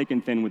so I'm thick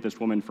and thin with this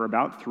woman for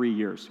about 3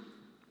 years.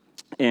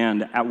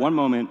 And at one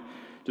moment,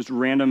 just a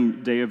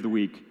random day of the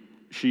week,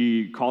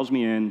 she calls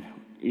me in,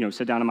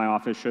 sit down in my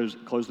office,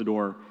 close the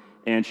door,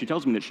 and she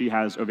tells me that she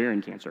has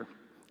ovarian cancer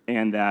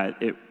and that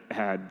it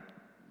had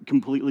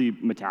completely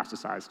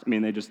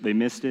metastasized. They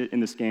missed it in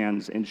the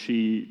scans, and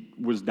she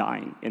was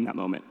dying in that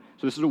moment.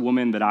 So this is a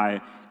woman that I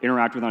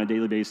interact with on a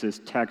daily basis,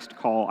 text,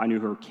 call. I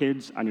knew her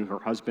kids, I knew her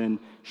husband.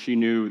 She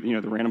knew,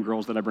 the random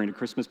girls that I bring to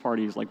Christmas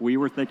parties. Like, we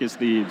were thick as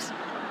thieves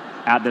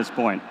at this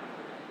point.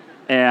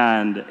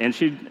 And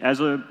she, as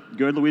a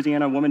good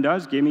Louisiana woman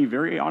does, gave me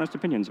very honest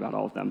opinions about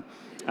all of them.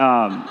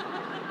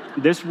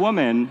 This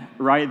woman,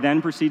 right,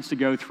 then proceeds to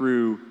go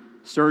through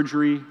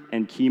surgery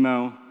and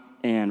chemo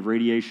and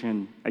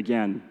radiation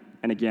again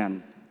and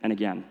again and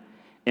again.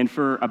 And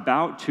for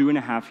about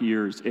 2.5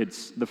 years,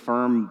 it's the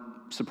firm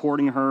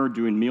supporting her,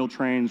 doing meal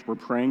trains. We're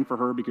praying for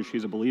her because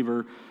she's a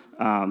believer,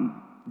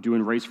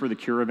 doing Race for the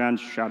Cure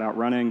events, shout out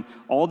running,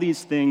 all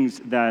these things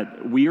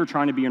that we are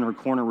trying to be in her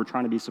corner, we're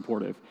trying to be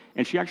supportive.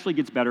 And she actually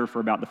gets better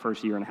for about the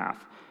first 1.5 years.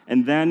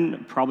 And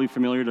then, probably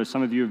familiar to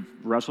some of you who've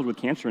wrestled with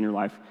cancer in your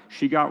life,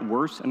 she got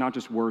worse, and not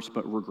just worse,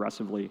 but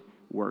regressively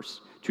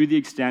worse, to the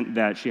extent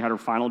that she had her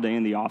final day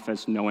in the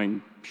office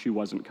knowing she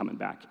wasn't coming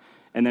back.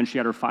 And then she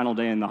had her final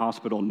day in the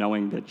hospital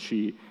knowing that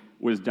she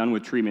was done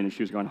with treatment and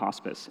she was going to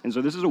hospice. And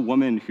so this is a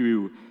woman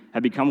who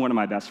had become one of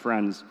my best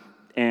friends,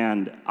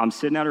 and I'm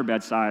sitting at her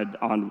bedside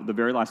on the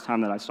very last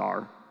time that I saw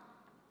her,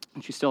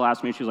 and she still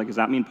asked me, she was like, does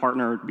that mean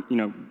partner,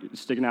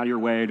 sticking out of your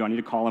way? Do I need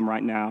to call him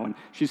right now? And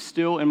she's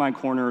still in my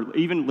corner,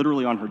 even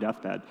literally on her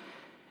deathbed.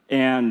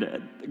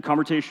 And the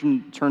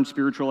conversation turned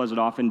spiritual, as it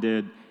often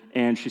did,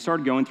 and she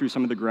started going through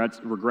some of the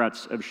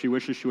regrets of she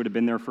wishes she would have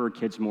been there for her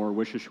kids more,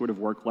 wishes she would have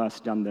worked less,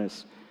 done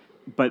this.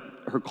 But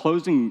her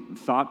closing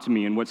thought to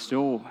me, and what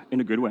still,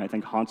 in a good way, I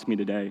think haunts me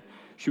today,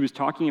 she was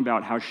talking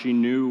about how she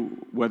knew,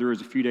 whether it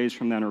was a few days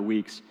from then or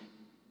weeks,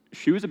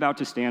 she was about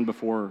to stand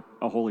before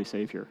a holy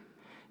Savior.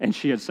 And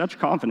she had such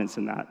confidence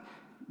in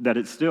that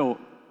it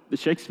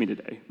shakes me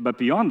today. But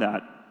beyond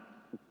that,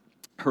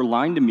 her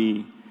line to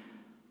me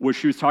was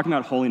she was talking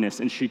about holiness,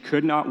 and she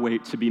could not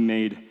wait to be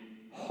made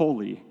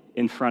holy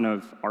in front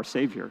of our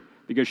Savior,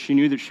 because she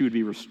knew that she would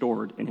be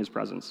restored in his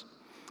presence.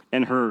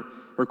 And her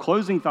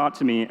closing thought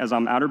to me, as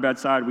I'm at her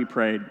bedside, we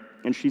prayed,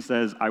 and she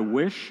says, I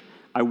wish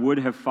I would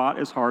have fought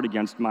as hard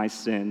against my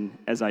sin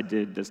as I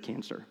did this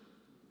cancer.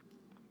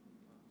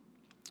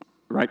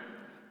 Right?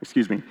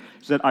 Excuse me.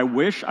 She said, I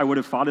wish I would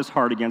have fought as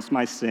hard against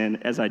my sin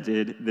as I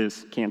did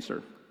this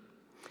cancer.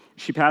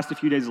 She passed a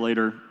few days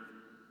later,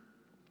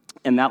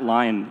 and that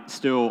line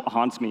still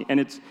haunts me. And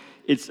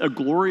it's a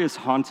glorious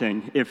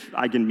haunting, if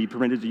I can be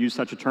permitted to use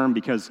such a term,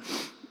 because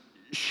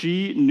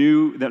she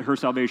knew that her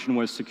salvation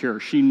was secure.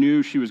 She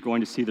knew she was going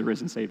to see the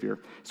risen Savior.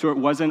 So it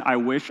wasn't, I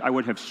wish I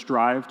would have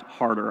strived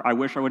harder. I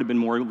wish I would have been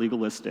more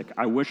legalistic.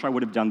 I wish I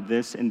would have done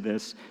this and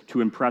this to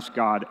impress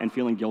God, and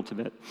feeling guilt of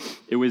it.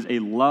 It was a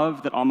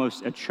love that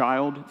almost a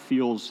child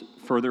feels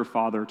for their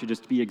father, to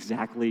just be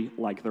exactly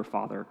like their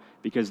father,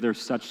 because there's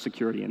such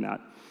security in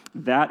that.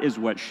 That is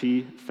what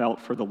she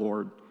felt for the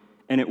Lord.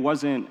 And it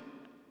wasn't,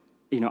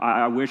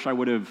 I wish I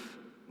would have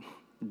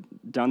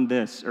done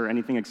this or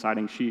anything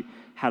exciting. She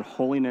had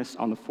holiness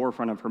on the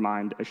forefront of her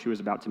mind as she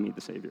was about to meet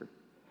the Savior.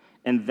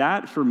 And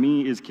that, for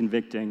me, is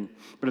convicting,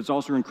 but it's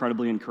also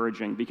incredibly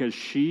encouraging, because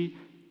she,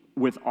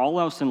 with all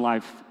else in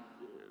life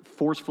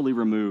forcefully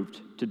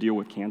removed to deal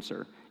with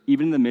cancer,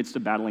 even in the midst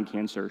of battling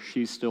cancer,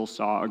 she still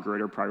saw a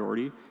greater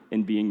priority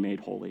in being made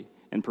holy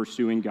and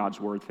pursuing God's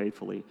word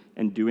faithfully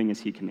and doing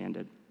as he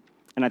commanded.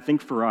 And I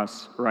think for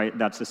us, right,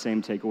 that's the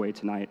same takeaway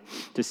tonight,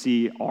 to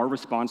see our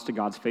response to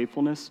God's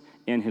faithfulness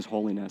and his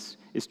holiness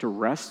is to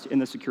rest in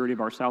the security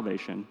of our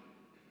salvation,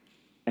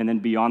 and then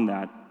beyond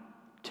that,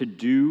 to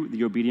do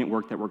the obedient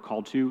work that we're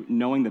called to,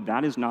 knowing that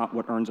that is not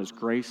what earns us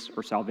grace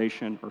or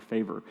salvation or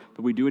favor,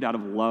 but we do it out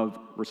of love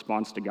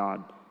response to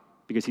God,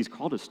 because he's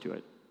called us to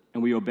it.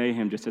 and we obey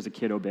him just as a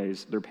kid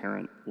obeys their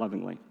parent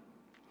lovingly.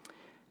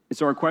 And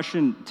so our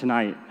question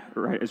tonight,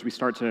 right, as we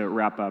start to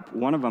wrap up,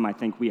 one of them I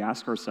think we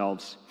ask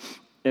ourselves,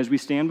 as we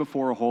stand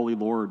before a holy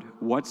Lord,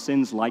 what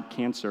sins like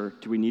cancer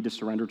do we need to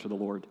surrender to the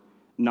Lord?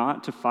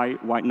 Not to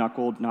fight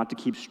white-knuckled, not to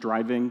keep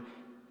striving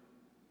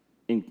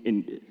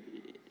in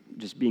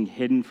just being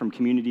hidden from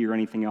community or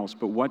anything else,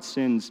 but what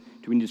sins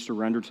do we need to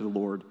surrender to the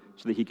Lord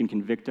so that he can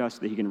convict us,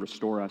 that he can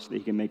restore us, that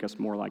he can make us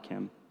more like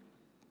him?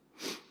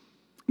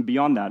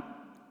 Beyond that,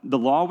 the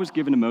law was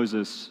given to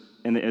Moses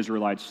and the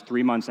Israelites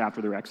 3 months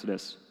after their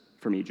exodus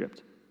from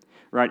Egypt,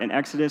 right? An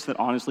exodus that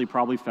honestly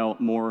probably felt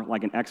more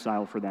like an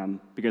exile for them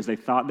because they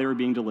thought they were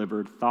being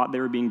delivered, thought they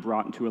were being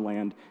brought into a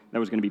land that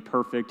was going to be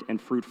perfect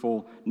and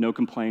fruitful, no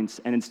complaints,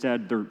 and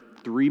instead they're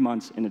 3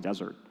 months in a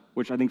desert,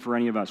 which I think for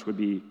any of us would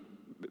be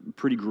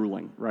pretty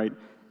grueling, right?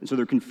 And so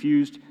they're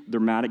confused, they're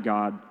mad at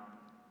God,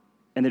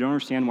 and they don't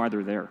understand why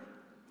they're there.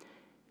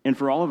 And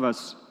for all of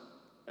us,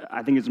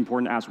 I think it's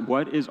important to ask,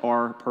 what is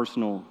our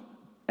personal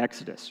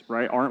exodus,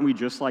 right? Aren't we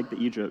just like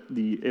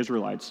the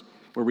Israelites,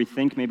 where we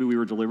think maybe we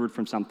were delivered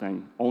from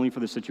something only for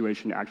the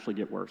situation to actually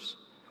get worse?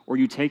 Or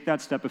you take that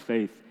step of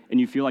faith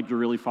and you feel like you're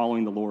really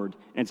following the Lord,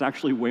 and it's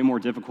actually way more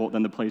difficult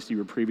than the place you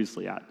were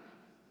previously at.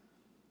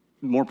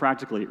 More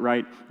practically,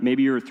 right?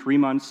 Maybe you're 3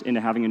 months into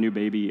having a new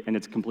baby and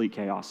it's complete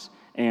chaos,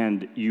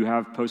 and you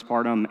have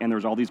postpartum and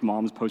there's all these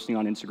moms posting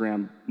on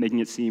Instagram making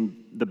it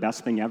seem the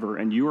best thing ever,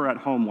 and you are at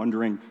home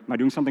wondering, am I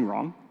doing something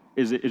wrong?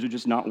 Is it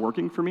just not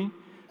working for me?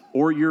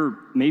 Or you're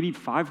maybe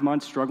 5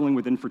 months struggling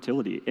with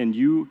infertility, and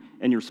you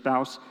and your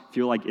spouse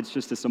feel like it's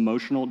just this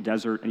emotional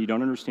desert, and you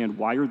don't understand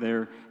why you're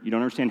there, you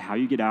don't understand how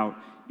you get out,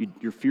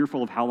 you're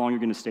fearful of how long you're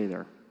going to stay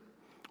there.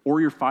 Or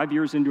you're 5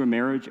 years into a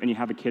marriage and you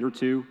have a kid or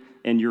two,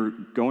 and you're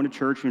going to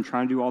church and you're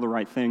trying to do all the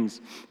right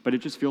things, but it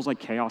just feels like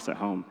chaos at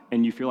home,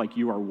 and you feel like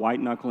you are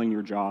white-knuckling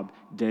your job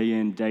day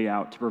in, day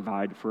out to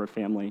provide for a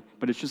family,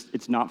 but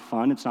it's not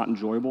fun, it's not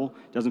enjoyable,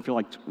 it doesn't feel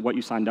like what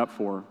you signed up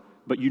for,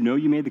 but you know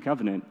you made the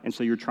covenant, and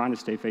so you're trying to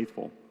stay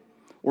faithful.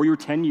 Or you're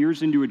 10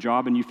 years into a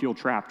job and you feel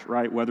trapped,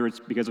 right? Whether it's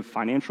because of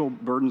financial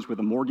burdens with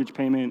a mortgage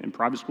payment and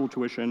private school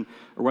tuition,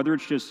 or whether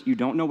it's just you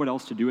don't know what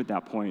else to do at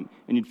that point,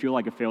 and you'd feel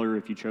like a failure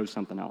if you chose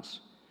something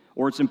else.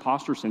 Or it's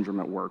imposter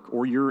syndrome at work,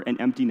 or you're an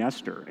empty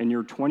nester, and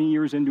you're 20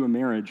 years into a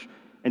marriage,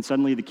 and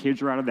suddenly the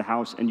kids are out of the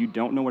house, and you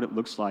don't know what it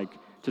looks like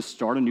to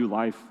start a new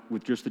life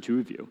with just the two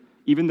of you.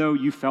 Even though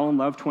you fell in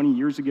love 20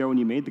 years ago and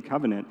you made the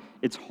covenant,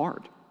 it's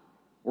hard.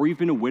 Or you've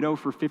been a widow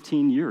for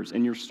 15 years,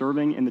 and you're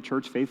serving in the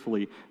church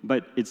faithfully,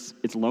 but it's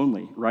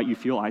lonely, right? You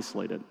feel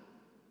isolated.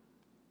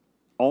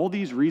 All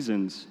these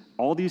reasons,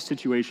 all these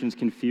situations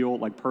can feel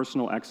like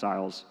personal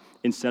exiles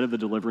instead of the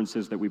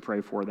deliverances that we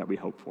pray for, that we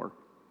hope for.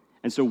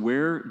 And so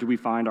where do we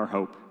find our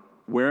hope?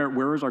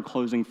 Where is our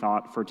closing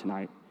thought for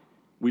tonight?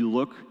 We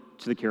look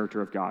to the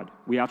character of God.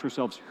 We ask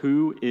ourselves,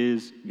 who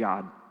is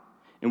God?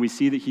 And we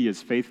see that he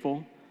is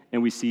faithful,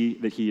 and we see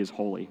that he is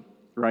holy,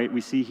 right? We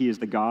see he is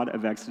the God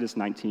of Exodus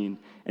 19.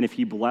 And if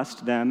he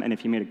blessed them, and if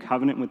he made a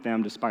covenant with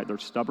them despite their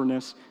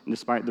stubbornness and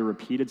despite their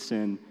repeated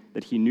sin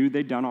that he knew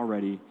they'd done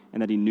already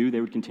and that he knew they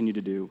would continue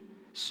to do,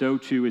 so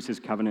too is his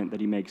covenant that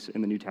he makes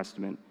in the New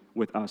Testament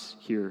with us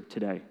here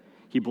today.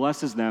 He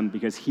blesses them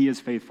because he is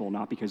faithful,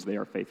 not because they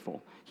are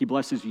faithful. He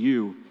blesses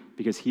you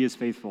because he is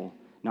faithful,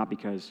 not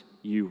because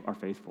you are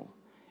faithful.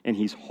 And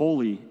he's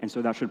holy, and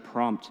so that should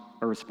prompt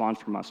a response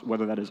from us,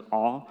 whether that is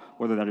awe,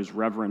 whether that is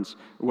reverence,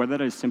 or whether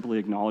that is simply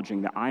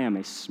acknowledging that I am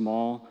a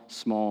small,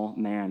 small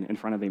man in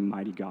front of a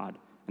mighty God.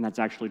 And that's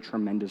actually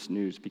tremendous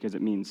news, because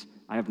it means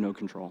I have no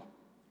control,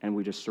 and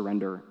we just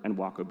surrender and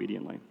walk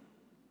obediently.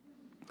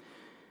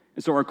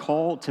 And so our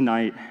call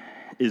tonight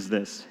is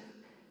this: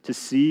 to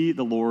see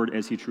the Lord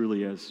as he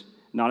truly is,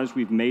 not as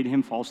we've made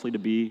him falsely to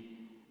be,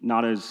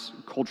 not as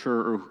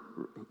culture or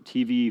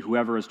TV,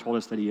 whoever has told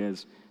us that he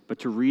is, but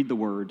to read the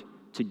word,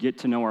 to get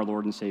to know our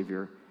Lord and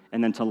Savior,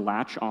 and then to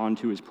latch on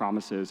to his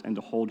promises and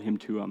to hold him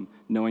to them,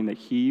 knowing that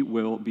he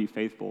will be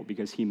faithful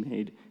because he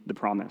made the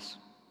promise.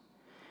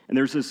 And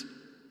there's this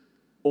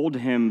old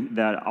hymn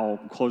that I'll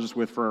close this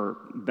with for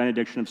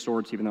benediction of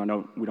sorts, even though I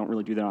know we don't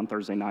really do that on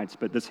Thursday nights,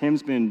 but this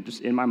hymn's been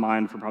just in my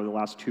mind for probably the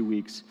last 2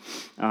 weeks.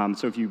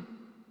 So if you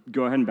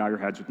go ahead and bow your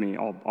heads with me,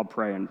 I'll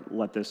pray and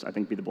let this, I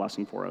think, be the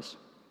blessing for us.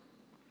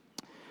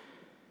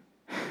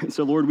 And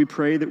so, Lord, we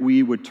pray that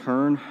we would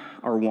turn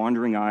our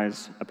wandering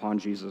eyes upon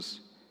Jesus,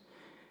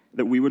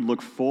 that we would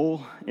look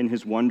full in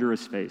his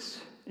wondrous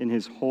face, in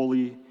his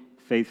holy,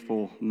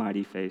 faithful,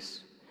 mighty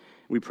face.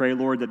 We pray,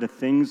 Lord, that the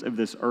things of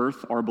this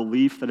earth, our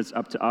belief that it's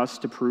up to us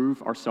to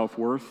prove our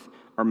self-worth,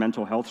 our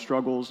mental health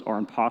struggles, our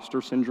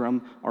imposter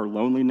syndrome, our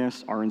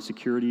loneliness, our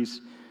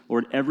insecurities,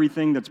 Lord,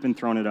 everything that's been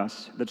thrown at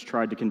us that's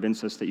tried to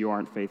convince us that you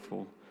aren't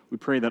faithful, we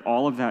pray that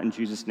all of that in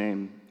Jesus'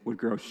 name would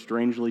grow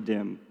strangely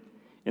dim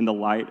in the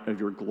light of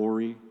your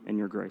glory and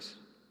your grace.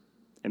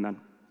 Amen.